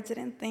point where I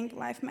didn't think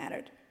life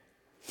mattered.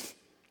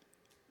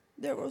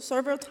 There were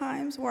several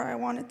times where I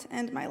wanted to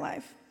end my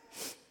life.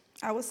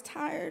 I was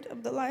tired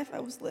of the life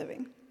I was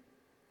living.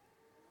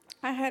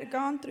 I had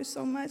gone through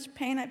so much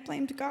pain, I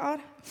blamed God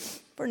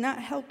for not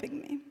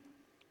helping me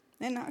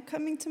and not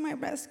coming to my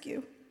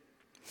rescue.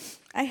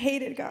 I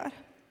hated God.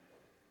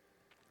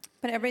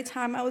 But every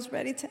time I was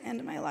ready to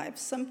end my life,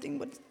 something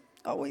would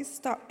always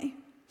stop me.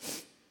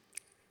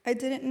 I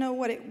didn't know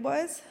what it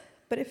was,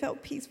 but it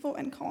felt peaceful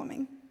and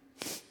calming.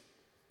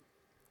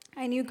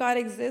 I knew God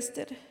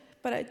existed,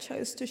 but I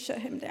chose to shut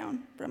him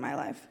down from my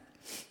life.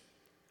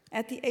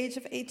 At the age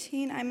of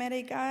 18, I met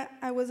a guy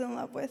I was in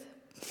love with.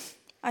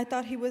 I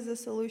thought he was the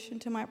solution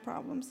to my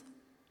problems.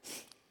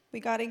 We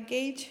got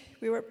engaged,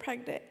 we were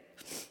pregnant,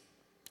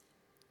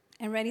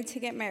 and ready to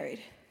get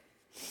married.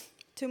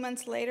 2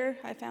 months later,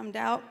 I found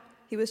out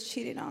he was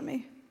cheating on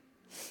me.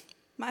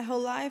 My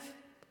whole life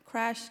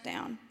crashed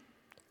down.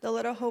 The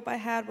little hope I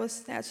had was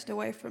snatched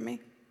away from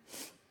me.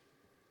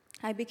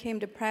 I became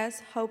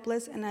depressed,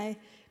 hopeless, and I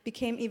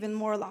became even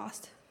more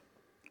lost.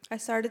 I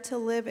started to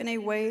live in a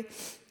way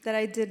that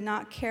I did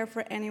not care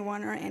for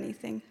anyone or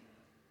anything.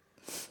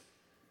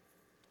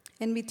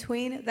 In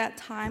between that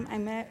time, I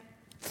met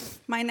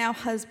my now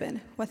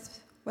husband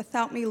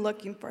without me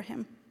looking for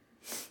him.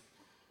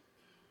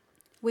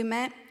 We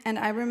met, and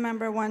I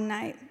remember one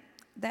night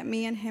that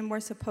me and him were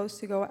supposed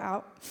to go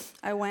out.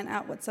 I went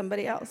out with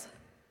somebody else.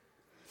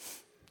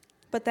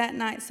 But that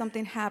night,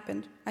 something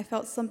happened. I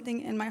felt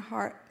something in my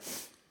heart.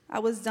 I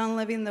was done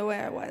living the way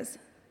I was.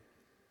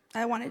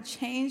 I wanted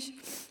change.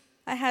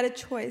 I had a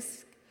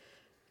choice: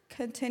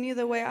 continue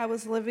the way I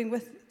was living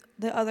with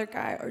the other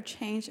guy or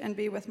change and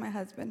be with my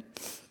husband.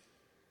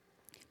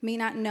 Me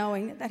not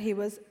knowing that he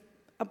was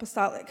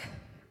apostolic.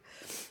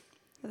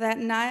 That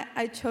night,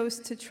 I chose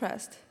to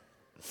trust.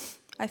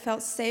 I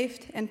felt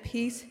safe and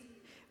peace.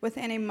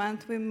 Within a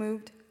month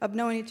of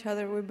knowing each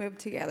other, we moved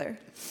together.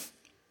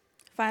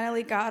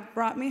 Finally, God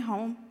brought me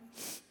home,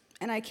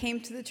 and I came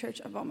to the Church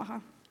of Omaha.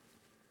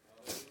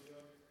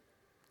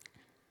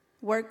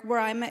 Where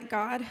I met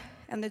God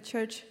and the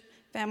church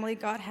family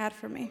God had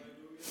for me.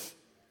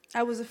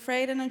 I was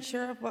afraid and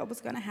unsure of what was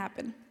going to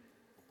happen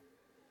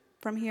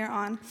from here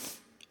on,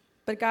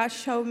 but God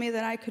showed me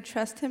that I could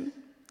trust him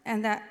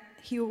and that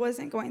he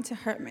wasn't going to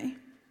hurt me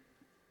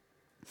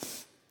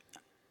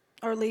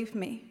or leave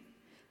me,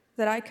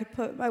 that I could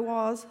put my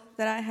walls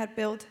that I had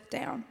built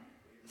down,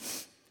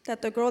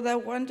 that the girl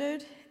that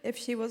wondered if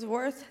she was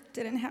worth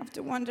didn't have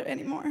to wonder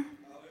anymore.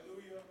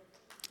 Hallelujah.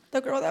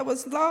 The girl that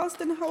was lost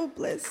and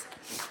hopeless,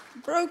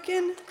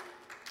 broken,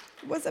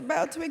 was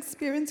about to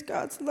experience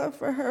God's love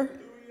for her.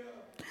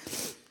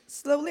 Hallelujah.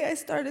 Slowly, I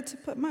started to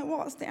put my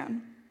walls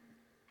down.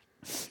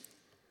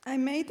 I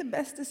made the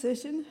best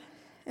decision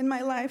in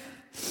my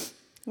life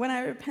when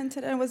I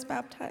repented and was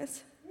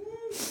baptized.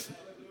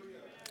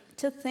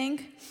 To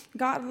think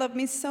God loved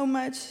me so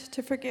much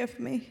to forgive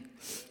me.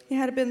 It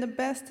had been the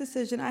best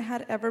decision I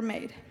had ever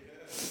made.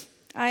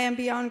 I am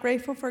beyond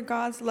grateful for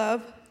God's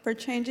love, for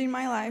changing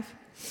my life.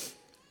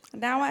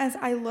 Now as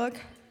I look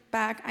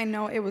back, I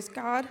know it was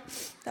God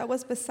that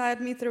was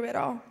beside me through it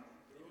all.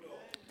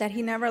 That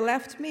he never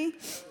left me,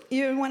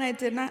 even when I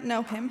did not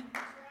know him.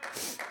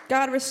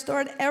 God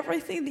restored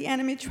everything the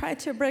enemy tried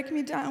to break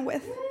me down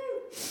with.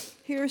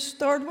 He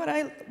restored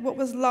what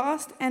was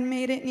lost and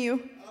made it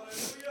new.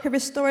 He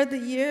restored the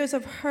years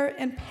of hurt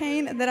and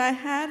pain that I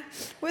had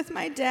with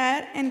my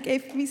dad and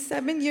gave me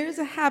 7 years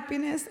of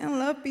happiness and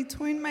love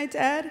between my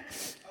dad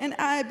and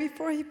I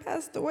before he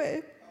passed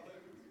away.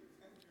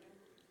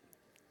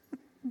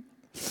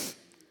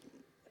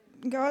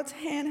 God's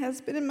hand has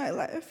been in my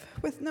life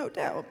with no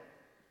doubt.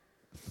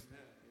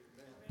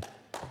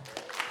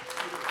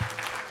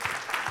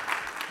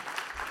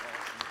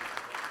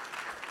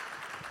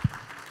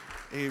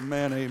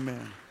 Amen,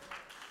 amen.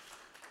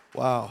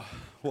 Wow,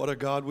 what a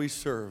God we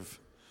serve.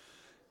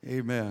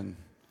 Amen.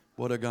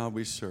 What a God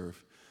we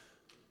serve.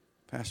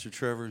 Pastor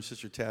Trevor and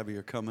Sister Tabby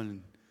are coming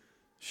and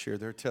share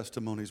their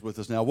testimonies with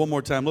us now. One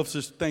more time, let's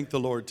just thank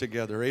the Lord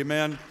together.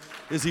 Amen.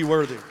 Is he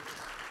worthy?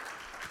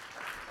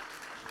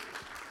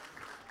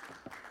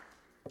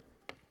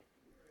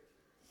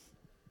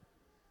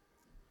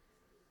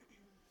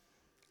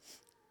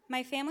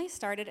 My family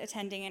started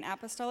attending an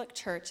apostolic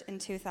church in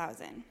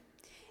 2000.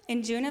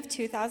 In June of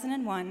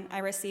 2001, I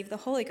received the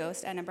Holy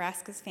Ghost at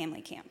Nebraska's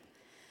family camp.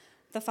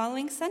 The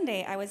following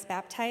Sunday, I was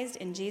baptized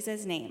in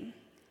Jesus' name.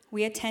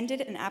 We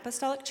attended an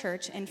apostolic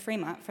church in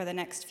Fremont for the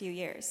next few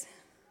years.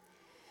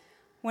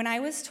 When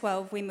I was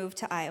 12, we moved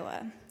to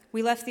Iowa.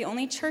 We left the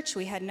only church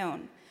we had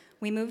known.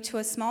 We moved to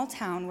a small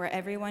town where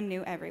everyone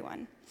knew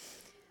everyone.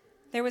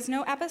 There was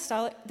an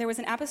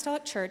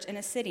apostolic church in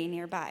a city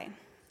nearby.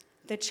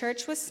 The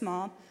church was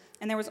small,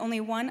 and there was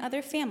only one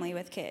other family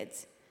with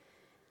kids.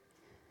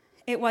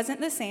 It wasn't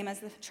the same as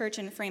the church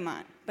in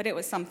Fremont, but it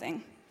was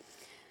something.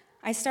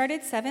 I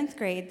started 7th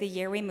grade the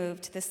year we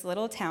moved to this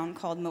little town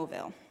called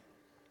Mobile.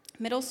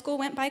 Middle school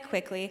went by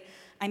quickly.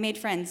 I made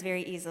friends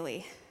very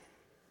easily.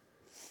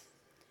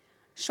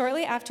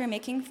 Shortly after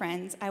making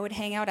friends, I would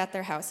hang out at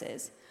their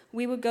houses.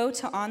 We would go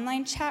to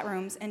online chat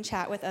rooms and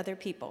chat with other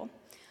people,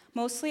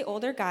 mostly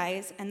older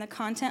guys, and the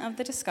content of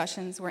the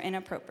discussions were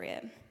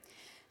inappropriate.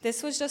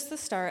 This was just the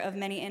start of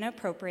many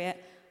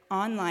inappropriate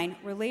online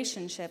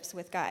relationships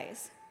with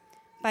guys.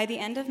 By the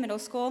end of middle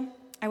school,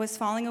 I was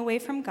falling away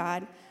from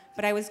God,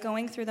 but I was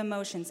going through the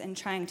motions and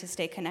trying to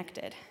stay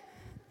connected.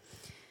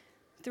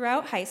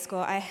 Throughout high school,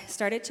 I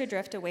started to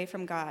drift away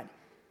from God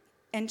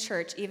and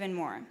church even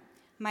more.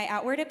 My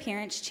outward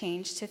appearance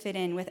changed to fit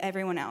in with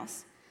everyone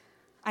else.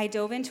 I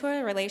dove into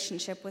a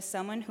relationship with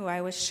someone who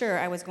I was sure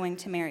I was going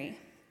to marry.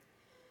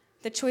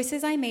 The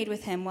choices I made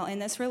with him while in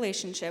this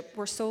relationship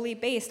were solely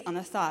based on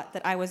the thought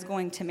that I was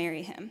going to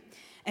marry him,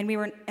 and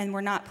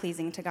were not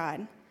pleasing to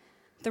God.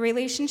 The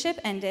relationship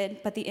ended,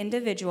 but the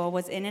individual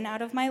was in and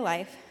out of my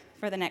life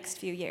for the next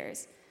few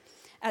years.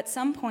 At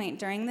some point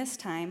during this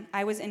time,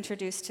 I was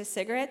introduced to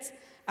cigarettes,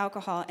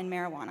 alcohol, and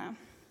marijuana.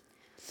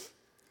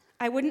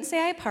 I wouldn't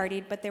say I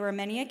partied, but there were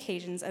many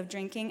occasions of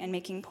drinking and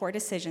making poor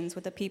decisions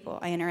with the people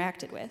I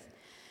interacted with.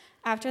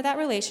 After that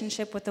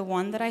relationship with the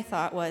one that I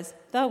thought was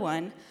the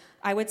one,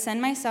 I would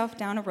send myself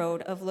down a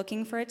road of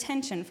looking for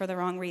attention for the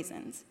wrong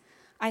reasons.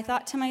 I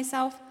thought to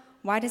myself,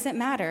 why does it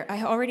matter?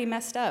 I already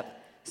messed up.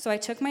 So I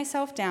took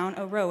myself down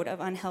a road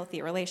of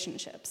unhealthy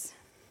relationships.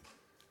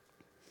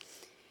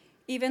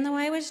 Even though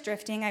I was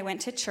drifting, I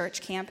went to church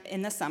camp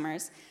in the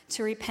summers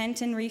to repent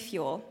and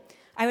refuel.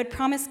 I would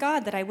promise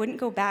God that I wouldn't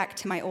go back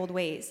to my old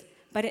ways,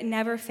 but it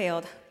never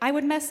failed. I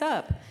would mess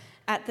up.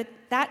 At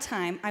that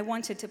time, I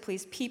wanted to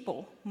please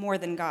people more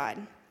than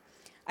God.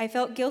 I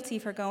felt guilty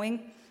for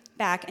going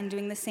back and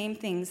doing the same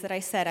things that I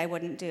said I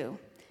wouldn't do.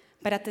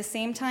 But at the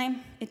same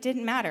time, it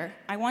didn't matter.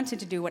 I wanted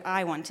to do what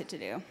I wanted to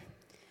do.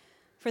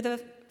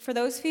 For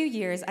those few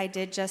years, I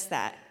did just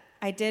that.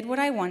 I did what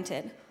I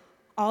wanted.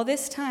 All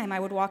this time, I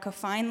would walk a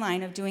fine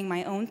line of doing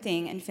my own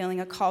thing and feeling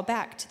a call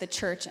back to the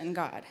church and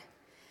God.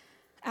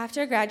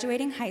 After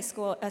graduating high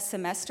school a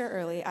semester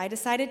early, I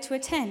decided to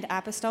attend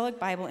Apostolic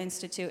Bible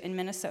Institute in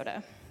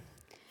Minnesota.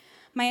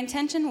 My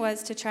intention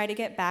was to try to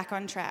get back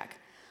on track.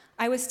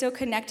 I was still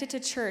connected to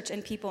church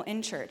and people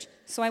in church,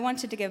 so I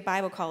wanted to give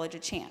Bible college a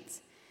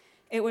chance.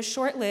 It was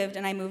short-lived,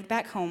 and I moved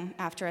back home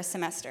after a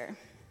semester.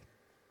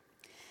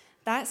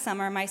 That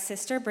summer, my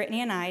sister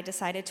Brittany and I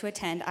decided to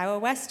attend Iowa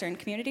Western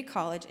Community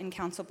College in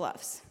Council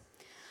Bluffs.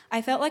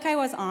 I felt like I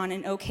was on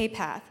an okay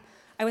path.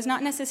 I was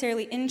not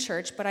necessarily in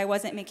church, but I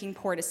wasn't making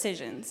poor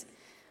decisions.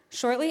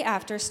 Shortly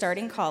after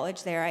starting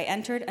college there, I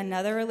entered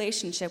another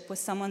relationship with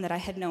someone that I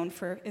had known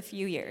for a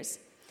few years.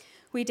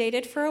 We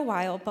dated for a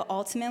while, but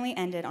ultimately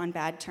ended on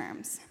bad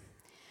terms.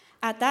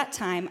 At that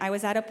time, I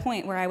was at a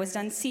point where I was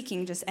done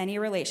seeking just any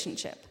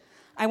relationship.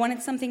 I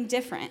wanted something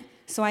different,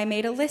 so I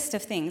made a list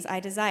of things I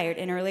desired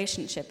in a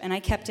relationship, and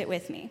I kept it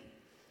with me.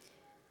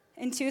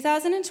 In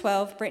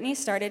 2012, Brittany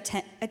started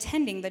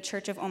attending the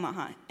Church of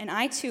Omaha, and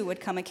I too would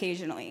come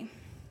occasionally.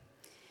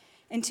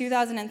 In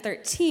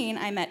 2013,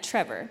 I met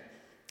Trevor.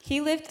 He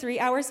lived 3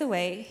 hours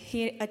away.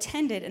 He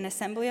attended an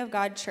Assembly of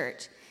God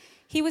church.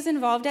 He was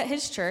involved at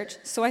his church,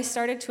 so I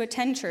started to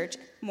attend church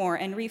more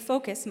and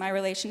refocus my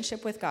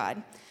relationship with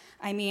God.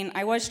 I mean,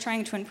 I was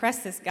trying to impress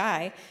this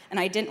guy, and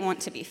I didn't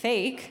want to be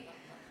fake.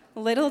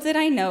 Little did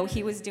I know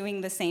he was doing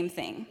the same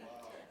thing.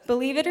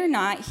 Believe it or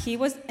not, he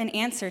was an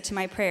answer to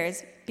my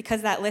prayers,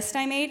 because that list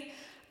I made,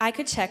 I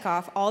could check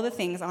off all the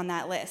things on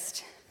that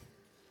list.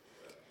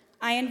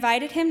 I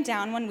invited him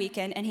down one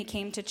weekend, and he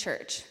came to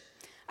church.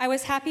 I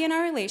was happy in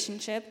our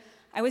relationship.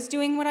 I was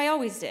doing what I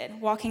always did,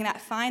 walking that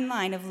fine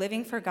line of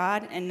living for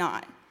God and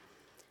not.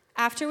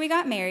 After we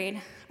got married,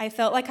 I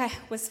felt like I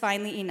was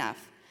finally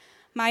enough.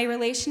 My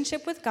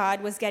relationship with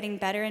God was getting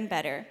better and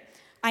better.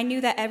 I knew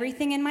that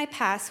everything in my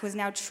past was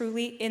now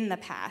truly in the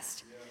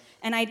past,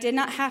 and I did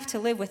not have to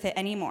live with it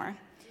anymore.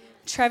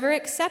 Trevor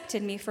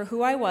accepted me for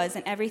who I was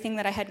and everything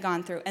that I had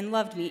gone through and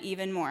loved me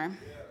even more.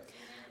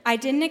 I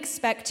didn't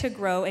expect to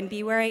grow and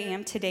be where I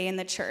am today in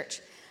the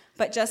church,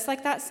 but just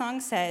like that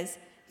song says,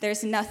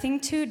 there's nothing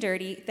too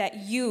dirty that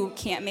you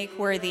can't make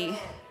worthy.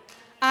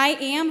 I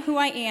am who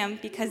I am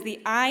because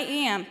the I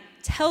am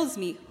tells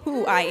me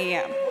who I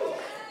am.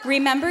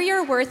 Remember,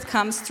 your worth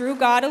comes through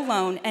God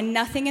alone, and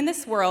nothing in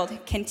this world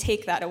can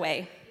take that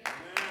away.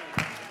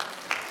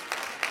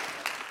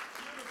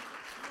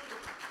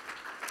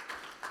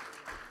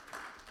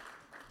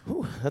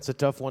 Whew, that's a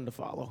tough one to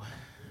follow.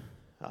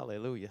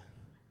 Hallelujah.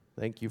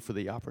 Thank you for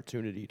the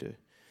opportunity to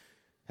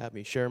have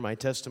me share my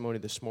testimony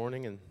this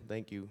morning, and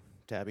thank you,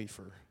 Tabby,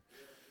 for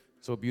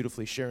so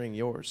beautifully sharing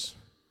yours.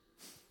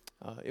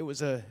 It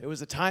was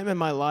a time in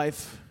my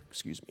life,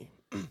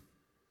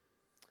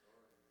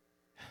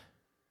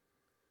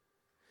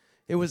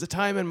 It was a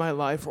time in my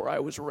life where I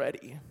was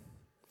ready.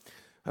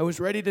 I was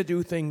ready to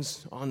do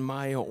things on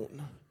my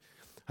own.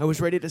 I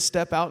was ready to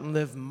step out and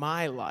live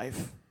my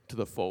life to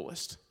the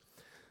fullest.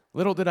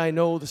 Little did I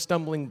know the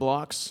stumbling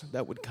blocks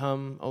that would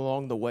come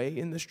along the way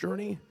in this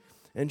journey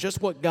and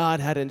just what God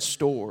had in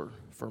store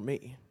for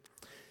me.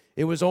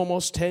 It was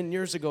almost 10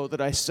 years ago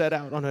that I set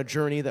out on a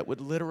journey that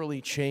would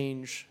literally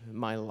change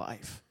my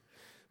life.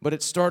 But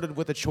it started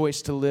with a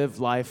choice to live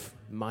life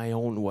my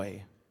own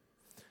way,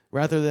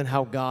 rather than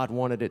how God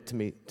wanted it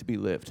to be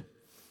lived.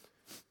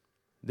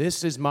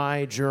 This is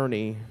my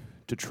journey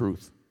to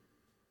truth.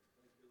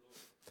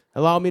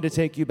 Allow me to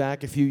take you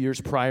back a few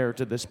years prior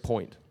to this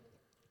point.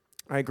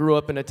 I grew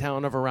up in a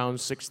town of around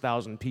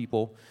 6,000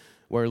 people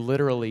where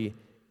literally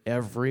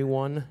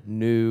everyone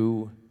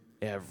knew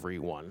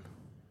everyone.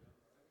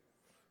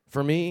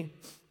 For me,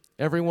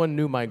 everyone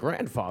knew my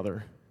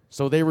grandfather,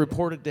 so they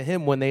reported to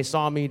him when they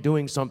saw me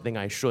doing something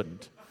I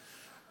shouldn't.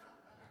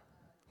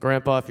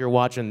 Grandpa, if you're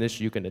watching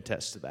this, you can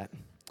attest to that.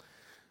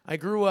 I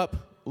grew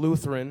up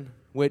Lutheran,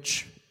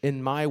 which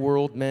in my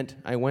world meant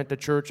I went to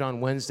church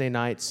on Wednesday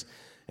nights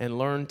and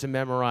learned to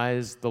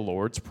memorize the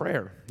Lord's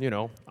Prayer. You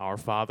know, Our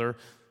Father,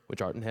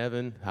 which art in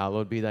heaven,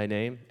 hallowed be thy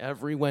name.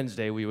 Every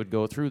Wednesday we would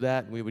go through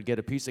that, and we would get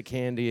a piece of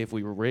candy if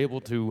we were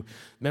able to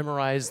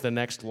memorize the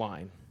next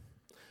line.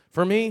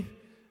 For me,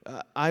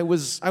 I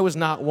was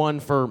not one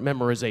for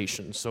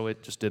memorization, so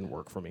it just didn't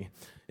work for me.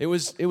 It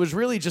was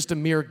really just a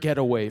mere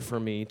getaway for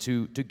me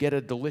to get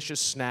a delicious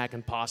snack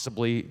and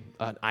possibly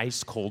an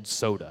ice cold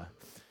soda.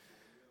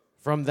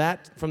 From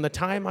the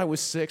time I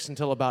was 6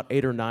 until about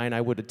 8 or 9,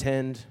 I would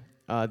attend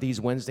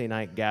these Wednesday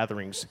night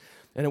gatherings,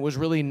 and it was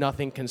really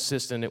nothing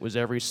consistent. It was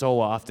every so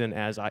often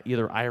as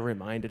either I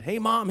reminded, "Hey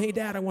Mom, hey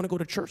Dad, I want to go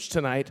to church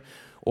tonight,"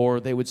 or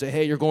they would say,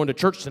 "Hey, you're going to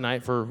church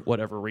tonight," for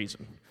whatever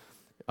reason.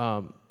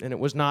 And it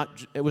was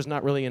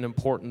not really an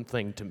important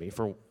thing to me.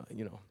 While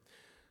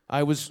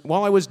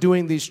I was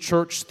doing these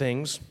church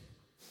things,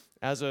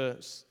 as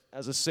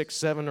a 6,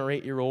 7, or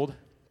 8-year-old,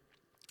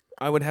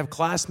 I would have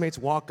classmates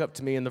walk up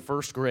to me in the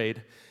first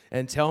grade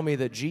and tell me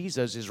that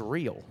Jesus is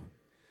real.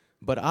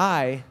 But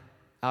I,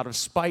 out of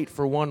spite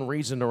for one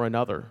reason or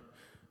another,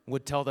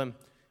 would tell them,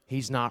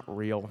 "He's not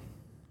real.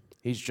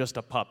 He's just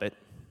a puppet.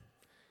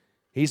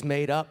 He's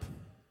made up.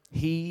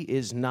 He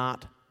is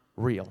not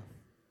real."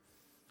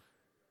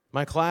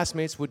 My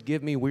classmates would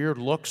give me weird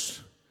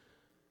looks,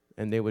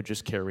 and they would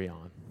just carry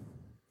on.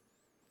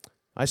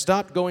 I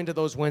stopped going to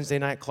those Wednesday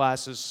night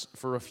classes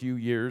for a few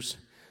years,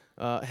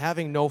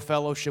 having no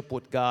fellowship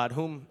with God,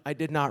 whom I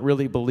did not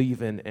really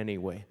believe in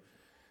anyway.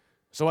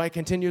 So I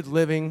continued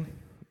living,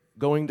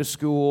 going to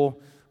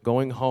school,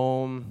 going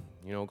home,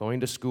 going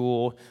to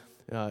school,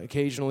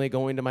 occasionally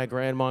going to my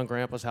grandma and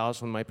grandpa's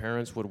house when my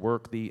parents would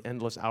work the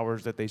endless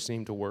hours that they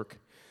seemed to work.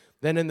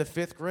 Then in the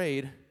 5th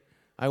grade,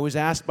 I was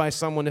asked by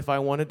someone if I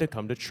wanted to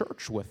come to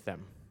church with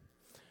them.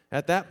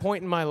 At that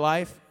point in my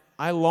life,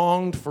 I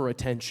longed for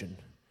attention.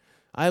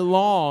 I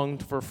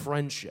longed for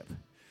friendship.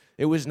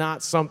 It was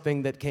not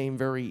something that came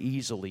very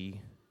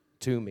easily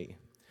to me.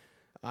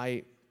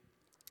 I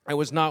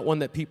was not one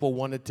that people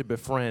wanted to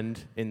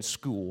befriend in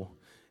school,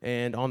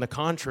 and on the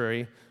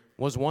contrary,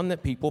 was one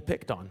that people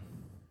picked on.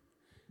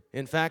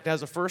 In fact,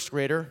 as a 1st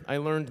grader, I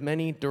learned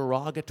many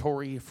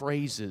derogatory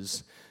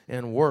phrases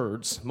and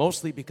words,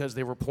 mostly because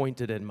they were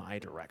pointed in my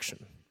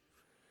direction.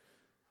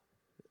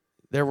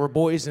 There were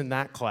boys in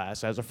that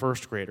class as a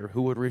 1st grader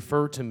who would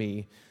refer to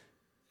me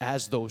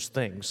as those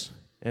things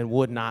and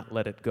would not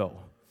let it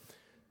go.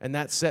 And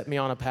that set me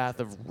on a path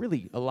of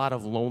really a lot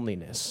of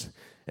loneliness.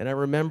 And I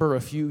remember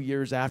a few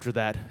years after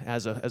that,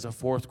 as a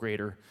 4th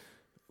grader,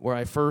 where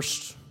I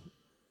first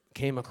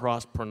came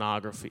across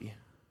pornography.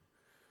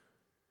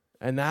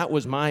 And that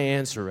was my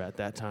answer at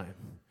that time.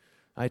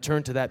 I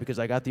turned to that because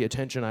I got the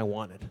attention I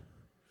wanted,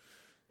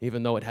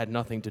 even though it had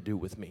nothing to do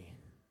with me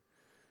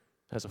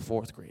as a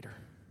 4th grader.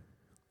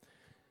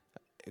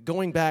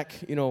 Going back,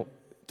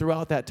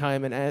 throughout that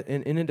time and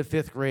into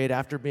 5th grade,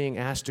 after being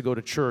asked to go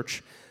to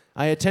church,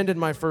 I attended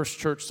my first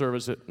church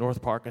service at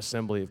North Park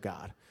Assembly of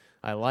God.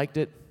 I liked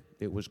it.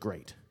 It was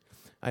great.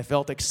 I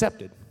felt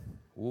accepted.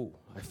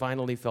 I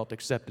finally felt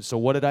accepted. So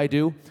what did I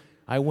do?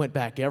 I went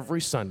back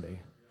every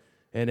Sunday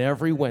and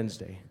every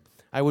Wednesday.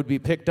 I would be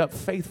picked up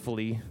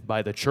faithfully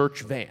by the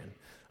church van.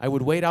 I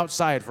would wait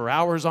outside for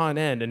hours on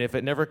end, and if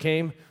it never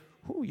came,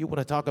 you want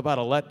to talk about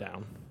a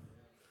letdown.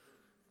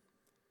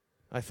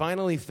 I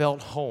finally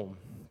felt home.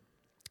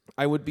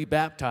 I would be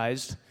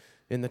baptized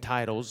in the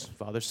titles,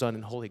 Father, Son,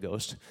 and Holy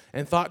Ghost,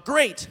 and thought,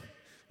 great,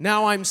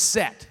 now I'm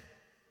set.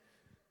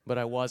 But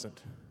I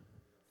wasn't.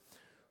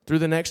 Through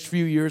the next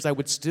few years, I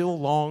would still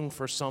long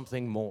for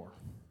something more.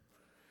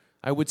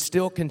 I would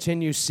still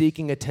continue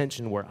seeking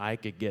attention where I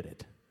could get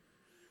it.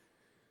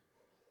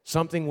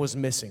 Something was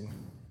missing,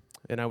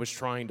 and I was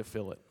trying to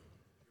fill it.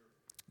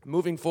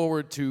 Moving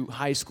forward to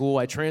high school,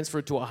 I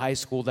transferred to a high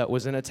school that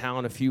was in a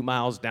town a few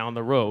miles down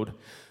the road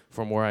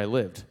from where I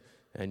lived.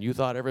 And you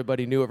thought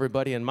everybody knew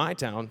everybody in my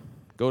town.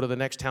 Go to the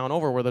next town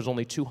over where there's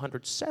only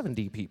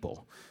 270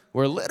 people,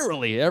 where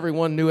literally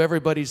everyone knew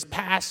everybody's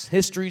past,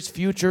 histories,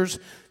 futures.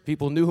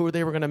 People knew who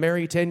they were going to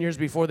marry 10 years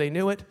before they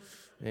knew it.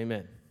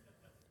 Amen.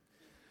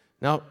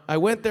 Now, I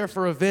went there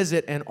for a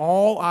visit, and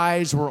all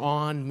eyes were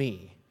on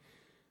me.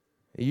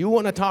 You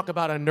want to talk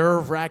about a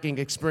nerve-wracking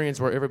experience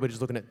where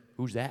everybody's looking at,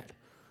 who's that?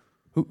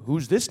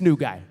 Who's this new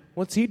guy?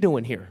 What's he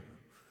doing here?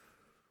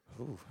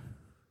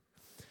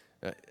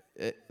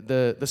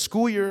 The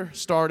school year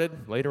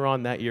started later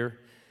on that year,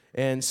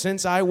 and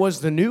since I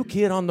was the new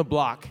kid on the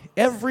block,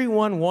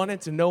 everyone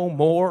wanted to know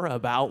more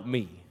about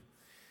me.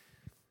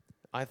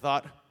 I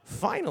thought,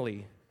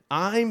 finally,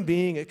 I'm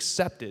being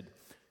accepted.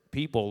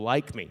 People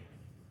like me.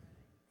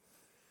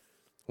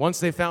 Once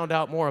they found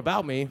out more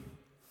about me,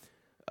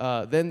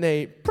 then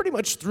they pretty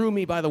much threw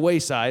me by the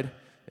wayside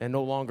and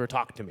no longer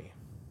talked to me.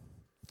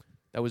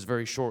 That was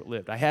very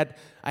short-lived. I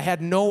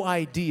had no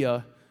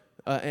idea,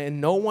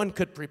 and no one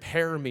could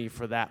prepare me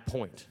for that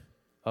point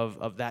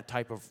of that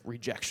type of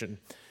rejection.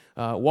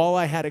 While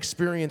I had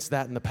experienced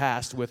that in the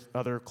past with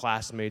other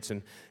classmates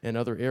and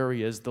other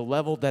areas, the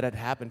level that had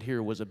happened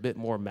here was a bit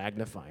more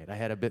magnified. I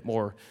had a bit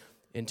more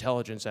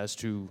intelligence as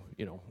to,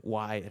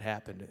 why it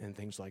happened and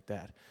things like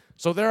that.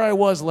 So there I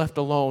was left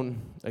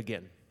alone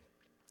again.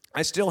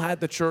 I still had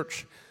the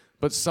church,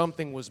 but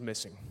something was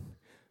missing.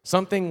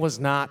 Something was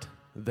not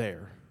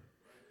there.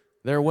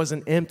 There was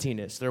an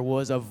emptiness. There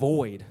was a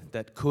void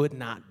that could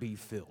not be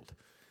filled.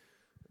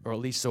 or at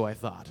least so I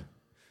thought.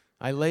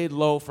 I laid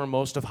low for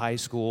most of high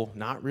school,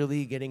 not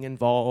really getting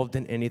involved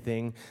in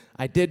anything.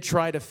 I did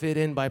try to fit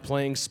in by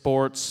playing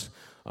sports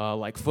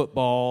like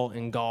football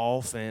and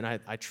golf, and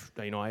I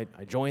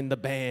joined the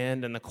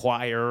band and the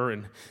choir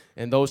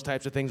and those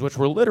types of things, which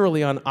were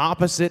literally on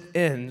opposite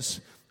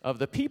ends of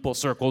the people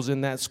circles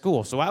in that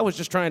school. So I was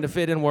just trying to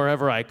fit in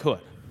wherever I could.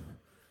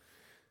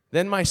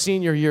 Then my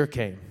senior year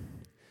came.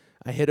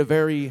 I hit a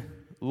very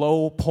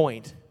low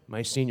point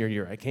my senior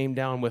year. I came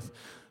down with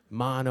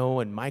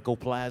mono and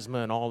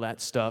mycoplasma and all that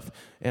stuff,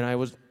 and I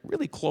was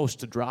really close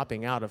to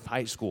dropping out of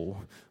high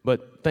school,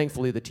 but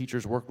thankfully the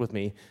teachers worked with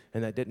me,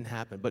 and that didn't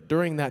happen. But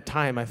during that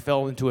time, I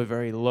fell into a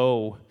very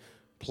low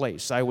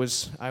place. I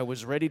was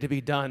ready to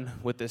be done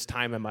with this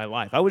time in my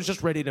life. I was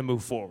just ready to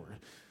move forward.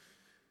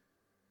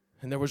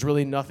 And there was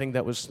really nothing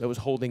that was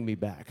holding me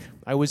back.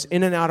 I was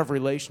in and out of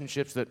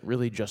relationships that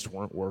really just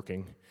weren't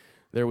working.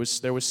 There was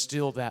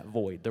still that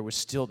void. There was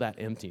still that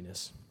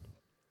emptiness.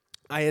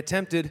 I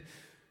attempted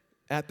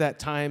at that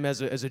time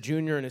as a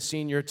junior and a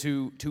senior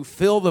to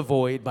fill the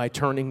void by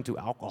turning to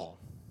alcohol.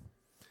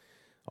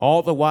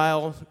 All the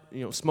while,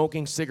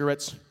 smoking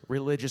cigarettes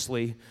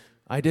religiously,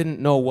 I didn't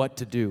know what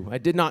to do. I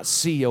did not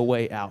see a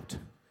way out.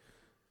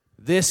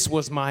 This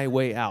was my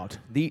way out.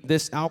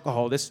 This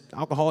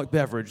alcoholic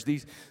beverage,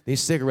 these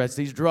cigarettes,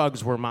 these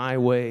drugs were my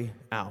way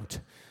out.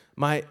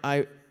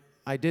 I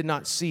did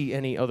not see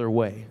any other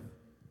way.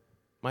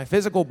 My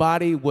physical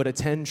body would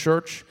attend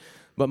church,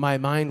 but my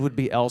mind would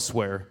be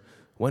elsewhere.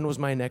 When was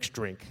my next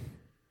drink?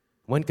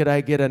 When could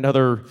I get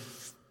another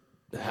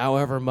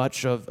however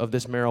much of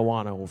this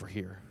marijuana over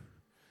here?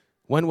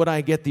 When would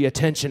I get the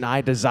attention I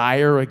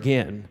desire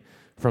again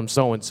from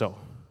so-and-so?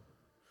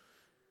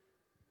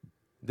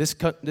 This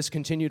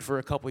continued for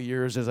a couple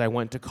years as I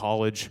went to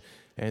college,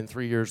 and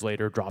 3 years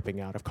later,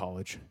 dropping out of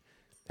college.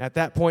 At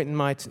that point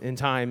in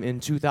time, in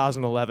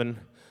 2011,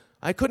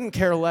 I couldn't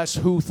care less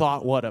who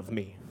thought what of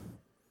me.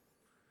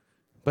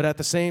 But at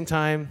the same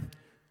time,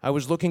 I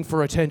was looking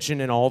for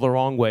attention in all the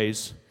wrong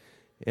ways,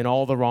 in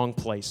all the wrong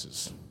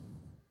places.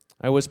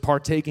 I was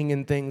partaking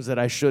in things that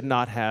I should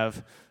not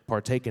have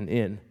partaken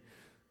in.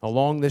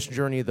 Along this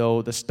journey,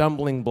 though, the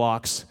stumbling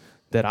blocks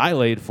that I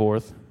laid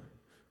forth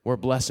were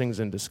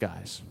blessings in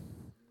disguise.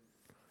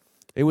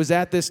 It was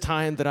at this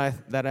time that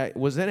I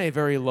was in a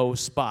very low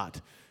spot.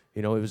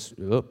 It was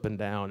up and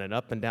down,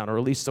 or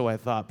at least so I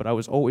thought, but I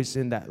was always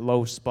in that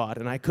low spot,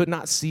 and I could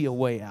not see a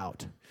way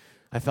out.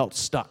 I felt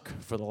stuck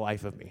for the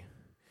life of me.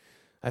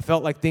 I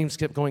felt like things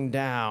kept going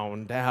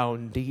down,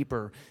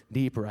 deeper.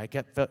 I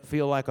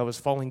feel like I was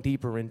falling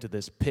deeper into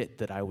this pit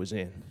that I was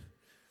in.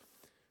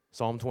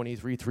 Psalm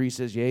 23:3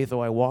 says, "Yea,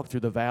 though I walk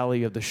through the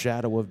valley of the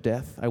shadow of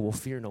death, I will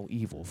fear no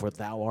evil, for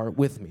thou art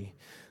with me.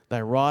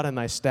 Thy rod and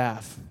thy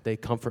staff, they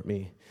comfort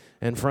me."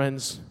 And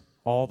friends,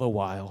 all the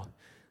while,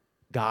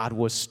 God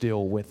was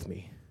still with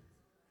me.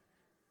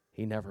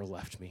 He never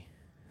left me.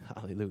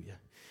 Hallelujah.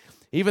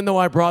 Even though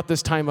I brought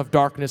this time of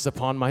darkness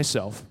upon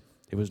myself,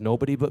 it was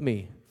nobody but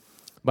me.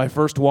 By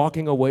first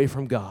walking away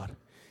from God,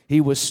 He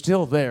was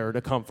still there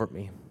to comfort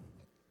me.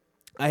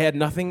 I had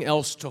nothing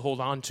else to hold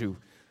on to,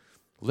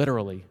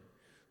 literally.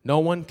 No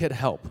one could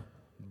help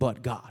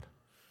but God.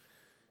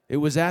 It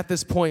was at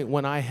this point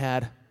when I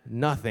had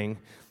nothing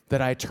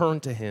that I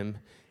turned to Him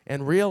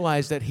and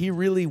realized that He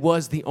really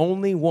was the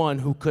only one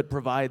who could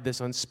provide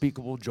this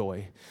unspeakable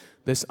joy,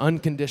 this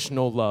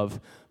unconditional love,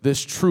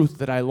 this truth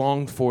that I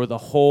longed for the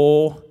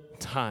whole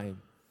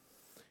time.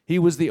 He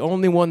was the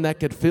only one that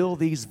could fill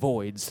these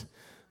voids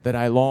that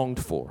I longed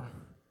for.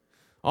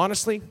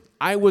 Honestly,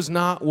 I was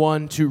not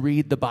one to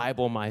read the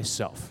Bible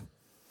myself.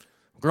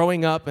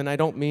 Growing up, and I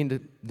don't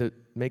mean to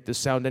make this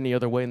sound any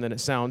other way than it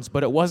sounds,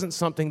 but it wasn't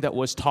something that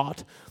was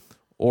taught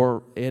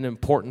or an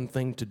important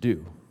thing to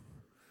do.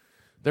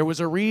 There was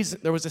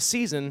a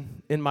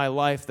season in my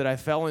life that I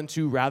fell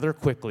into rather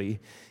quickly,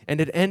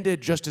 and it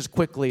ended just as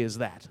quickly as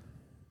that.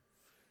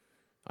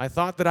 I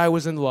thought that I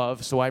was in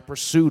love, so I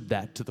pursued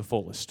that to the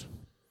fullest.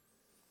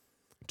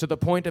 To the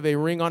point of a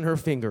ring on her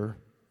finger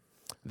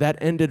that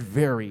ended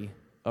very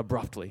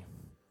abruptly.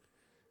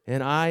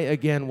 And I,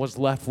 again, was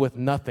left with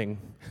nothing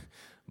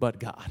but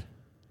God.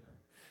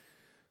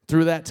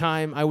 Through that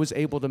time, I was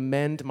able to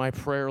mend my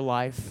prayer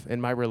life and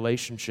my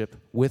relationship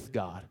with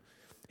God.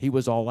 He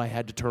was all I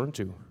had to turn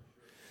to.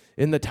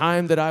 In the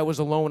time that I was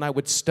alone, I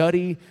would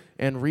study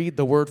and read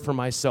the Word for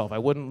myself. I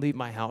wouldn't leave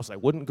my house. I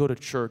wouldn't go to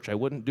church. I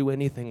wouldn't do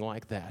anything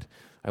like that.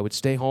 I would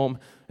stay home,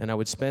 and I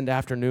would spend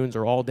afternoons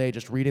or all day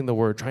just reading the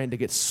Word, trying to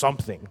get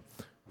something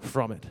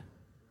from it.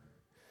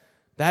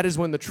 That is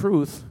when the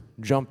truth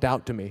jumped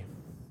out to me.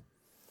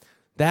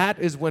 That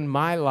is when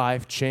my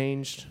life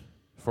changed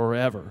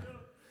forever.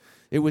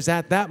 It was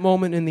at that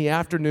moment in the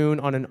afternoon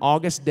on an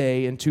August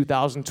day in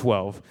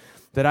 2012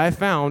 that I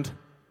found,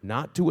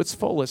 not to its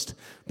fullest,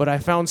 but I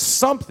found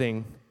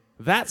something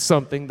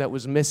that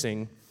was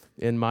missing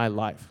in my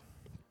life.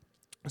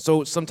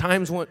 So some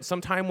time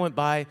went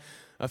by.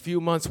 A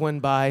few months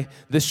went by.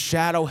 This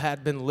shadow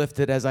had been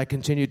lifted as I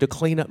continued to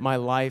clean up my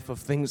life of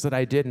things that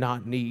I did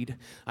not need.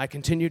 I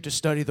continued to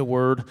study the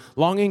Word,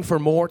 longing for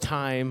more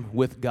time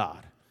with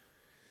God.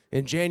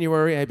 In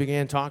January, I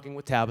began talking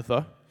with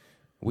Tabitha.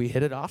 We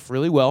hit it off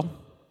really well.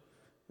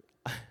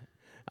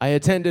 I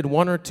attended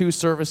 1 or 2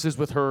 services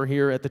with her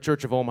here at the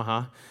Church of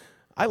Omaha.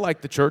 I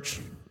liked the church.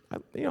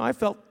 I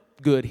felt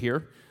good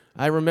here.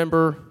 I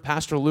remember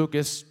Pastor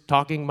Lucas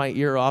talking my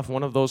ear off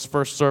one of those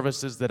first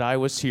services that I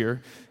was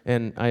here,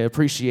 and I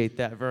appreciate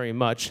that very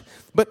much.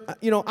 But,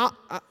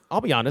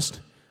 I'll be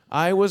honest.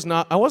 I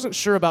wasn't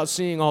sure about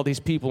seeing all these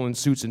people in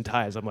suits and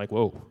ties. I'm like,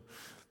 whoa,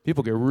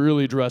 people get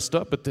really dressed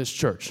up at this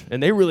church,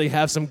 and they really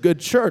have some good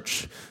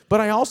church. But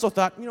I also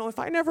thought, if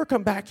I never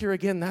come back here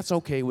again, that's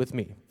okay with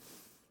me.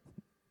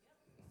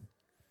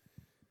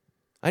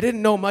 I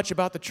didn't know much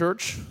about the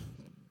church,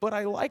 but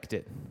I liked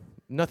it.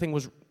 Nothing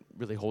was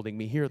really holding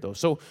me here, though.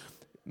 So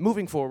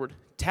moving forward,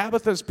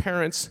 Tabitha's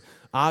parents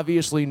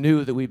obviously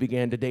knew that we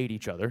began to date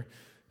each other.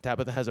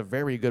 Tabitha has a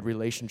very good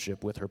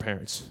relationship with her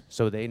parents,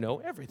 so they know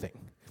everything.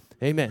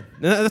 Amen.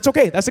 That's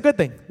okay. That's a good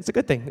thing. It's a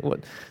good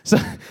thing. So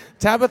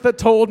Tabitha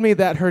told me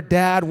that her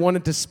dad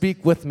wanted to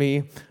speak with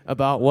me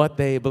about what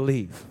they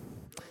believe.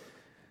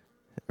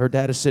 Her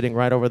dad is sitting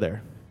right over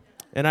there.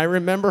 And I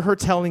remember her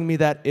telling me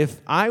that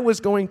if I was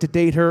going to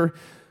date her,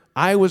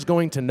 I was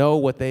going to know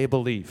what they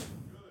believe.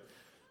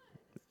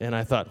 And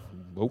I thought,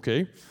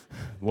 okay,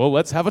 well,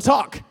 let's have a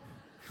talk.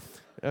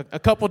 A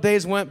couple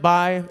days went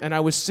by, and I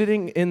was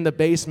sitting in the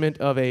basement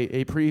of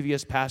a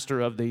previous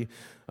pastor of the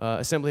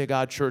Assembly of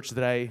God church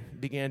that I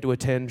began to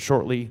attend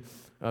shortly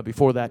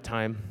before that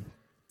time,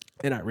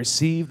 and I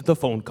received the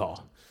phone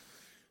call.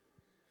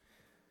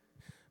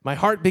 My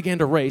heart began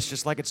to race,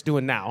 just like it's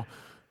doing now,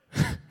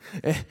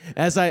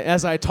 as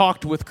I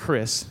talked with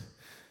Chris.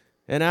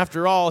 And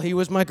after all, he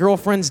was my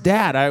girlfriend's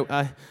dad.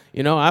 I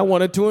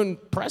wanted to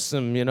impress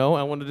him,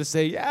 I wanted to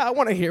say, yeah, I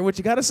want to hear what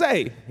you got to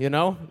say,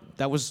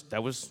 That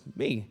was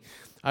me.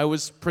 I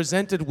was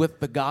presented with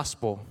the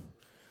gospel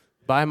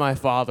by my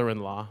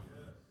father-in-law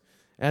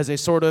as a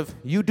sort of,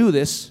 you do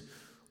this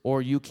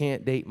or you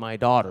can't date my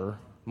daughter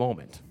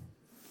moment.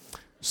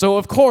 So,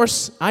 of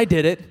course, I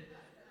did it,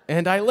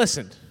 and I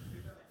listened.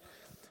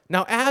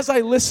 Now, as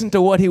I listened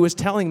to what he was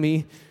telling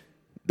me,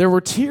 there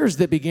were tears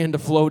that began to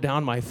flow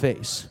down my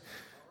face.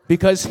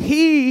 Because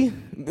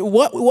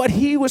what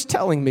he was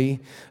telling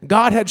me,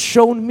 God had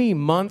shown me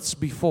months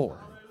before.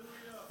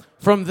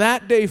 From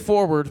that day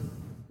forward,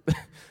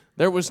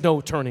 there was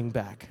no turning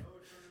back.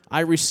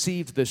 I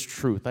received this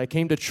truth. I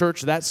came to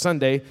church that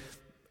Sunday.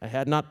 I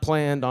had not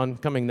planned on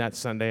coming that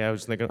Sunday. I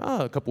was thinking,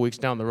 a couple weeks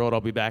down the road, I'll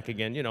be back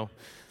again,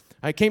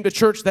 I came to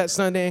church that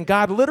Sunday, and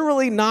God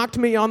literally knocked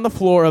me on the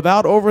floor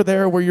about over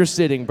there where you're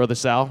sitting, Brother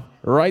Sal,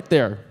 right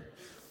there.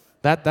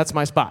 That's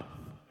my spot.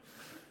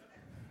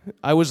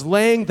 I was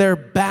laying there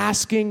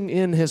basking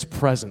in his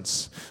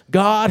presence.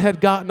 God had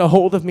gotten a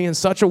hold of me in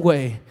such a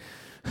way.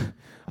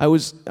 I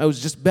was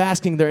just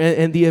basking there.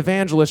 And the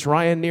evangelist,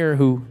 Ryan Neer,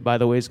 who, by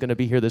the way, is going to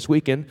be here this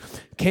weekend,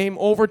 came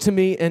over to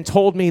me and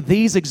told me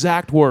these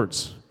exact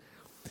words.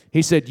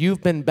 He said,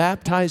 you've been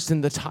baptized in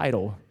the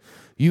title.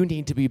 You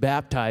need to be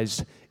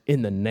baptized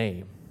in the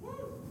name.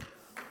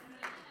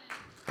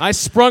 I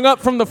sprung up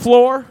from the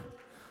floor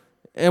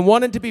and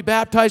wanted to be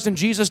baptized in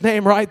Jesus'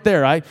 name right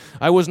there.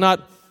 I was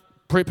not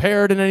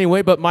prepared in any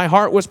way, but my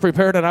heart was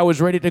prepared and I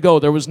was ready to go.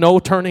 There was no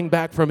turning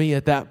back for me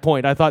at that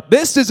point. I thought,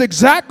 this is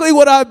exactly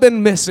what I've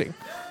been missing.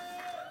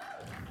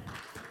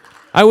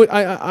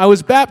 I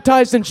was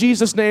baptized in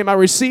Jesus' name. I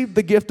received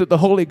the gift of the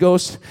Holy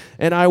Ghost,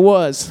 and I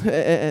was.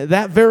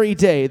 That very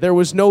day, there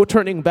was no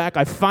turning back.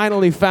 I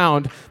finally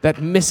found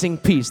that missing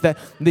piece, that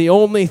the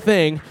only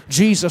thing,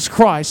 Jesus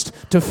Christ,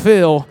 to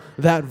fill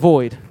that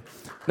void.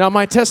 Now,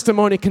 my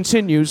testimony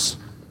continues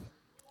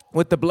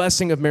with the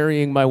blessing of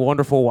marrying my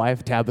wonderful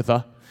wife,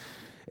 Tabitha,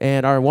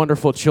 and our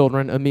wonderful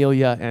children,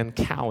 Amelia and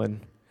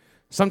Callan.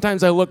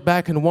 Sometimes I look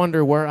back and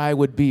wonder where I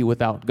would be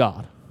without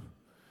God.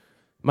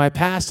 My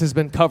past has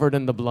been covered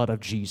in the blood of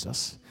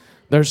Jesus.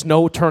 There's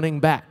no turning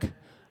back.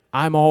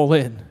 I'm all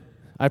in.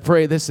 I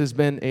pray this has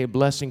been a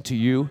blessing to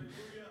you.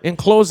 In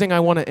closing, I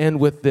want to end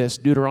with this.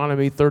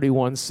 Deuteronomy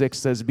 31:6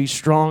 says, be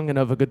strong and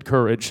of a good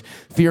courage.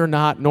 Fear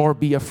not, nor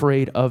be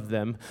afraid of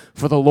them.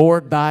 For the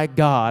Lord thy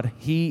God,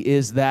 he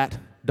is that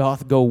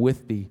doth go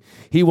with thee.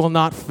 He will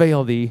not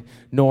fail thee,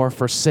 nor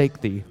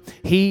forsake thee.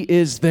 He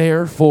is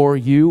there for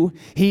you.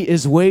 He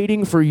is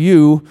waiting for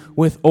you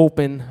with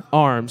open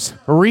arms.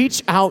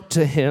 Reach out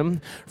to him.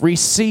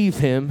 Receive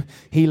him.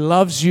 He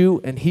loves you,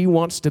 and he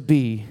wants to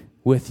be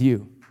with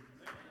you.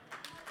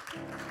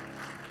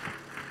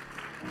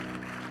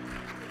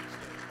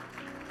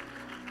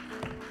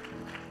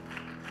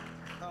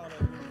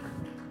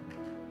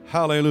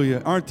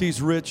 Hallelujah. Aren't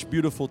these rich,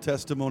 beautiful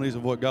testimonies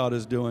of what God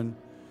is doing?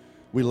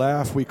 We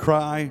laugh, we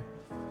cry,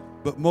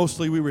 but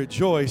mostly we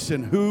rejoice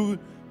in who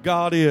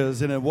God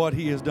is and in what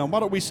he has done.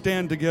 Why don't we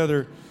stand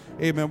together?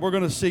 Amen. We're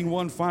going to sing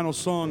one final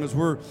song as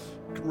we're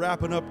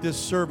wrapping up this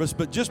service.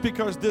 But just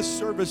because this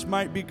service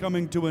might be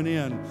coming to an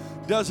end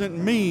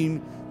doesn't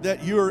mean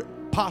that you're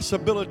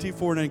possibility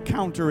for an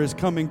encounter is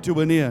coming to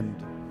an end.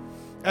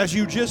 As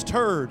you just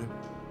heard,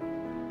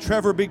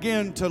 Trevor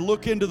began to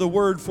look into the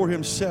Word for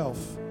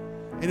himself.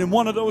 And in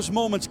one of those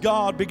moments,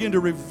 God began to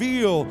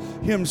reveal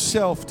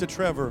Himself to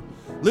Trevor.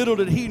 Little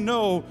did he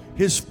know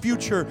his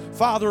future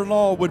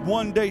father-in-law would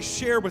one day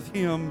share with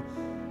him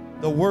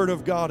the Word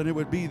of God, and it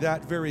would be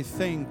that very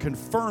thing,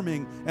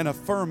 confirming and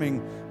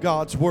affirming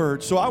God's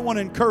Word. So I want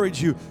to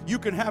encourage you, you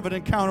can have an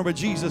encounter with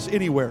Jesus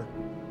anywhere.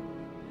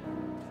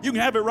 You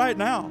can have it right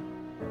now.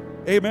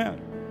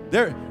 Amen.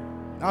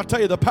 I'll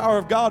tell you, the power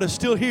of God is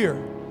still here,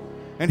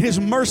 and His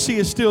mercy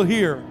is still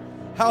here.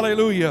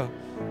 Hallelujah.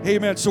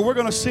 Amen. So we're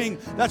going to sing,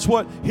 that's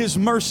what His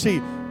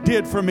mercy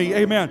did for me.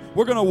 Amen.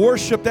 We're going to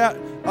worship that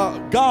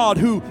God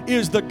who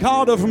is the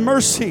God of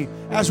mercy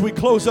as we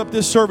close up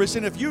this service.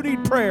 And if you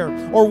need prayer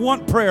or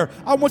want prayer,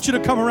 I want you to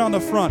come around the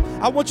front.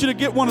 I want you to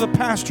get one of the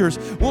pastors.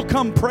 We'll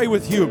come pray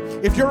with you.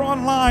 If you're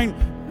online,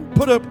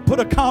 put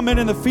a comment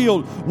in the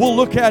field. We'll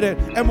look at it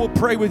and we'll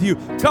pray with you.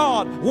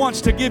 God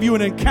wants to give you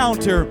an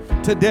encounter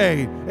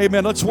today.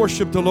 Amen. Let's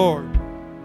worship the Lord.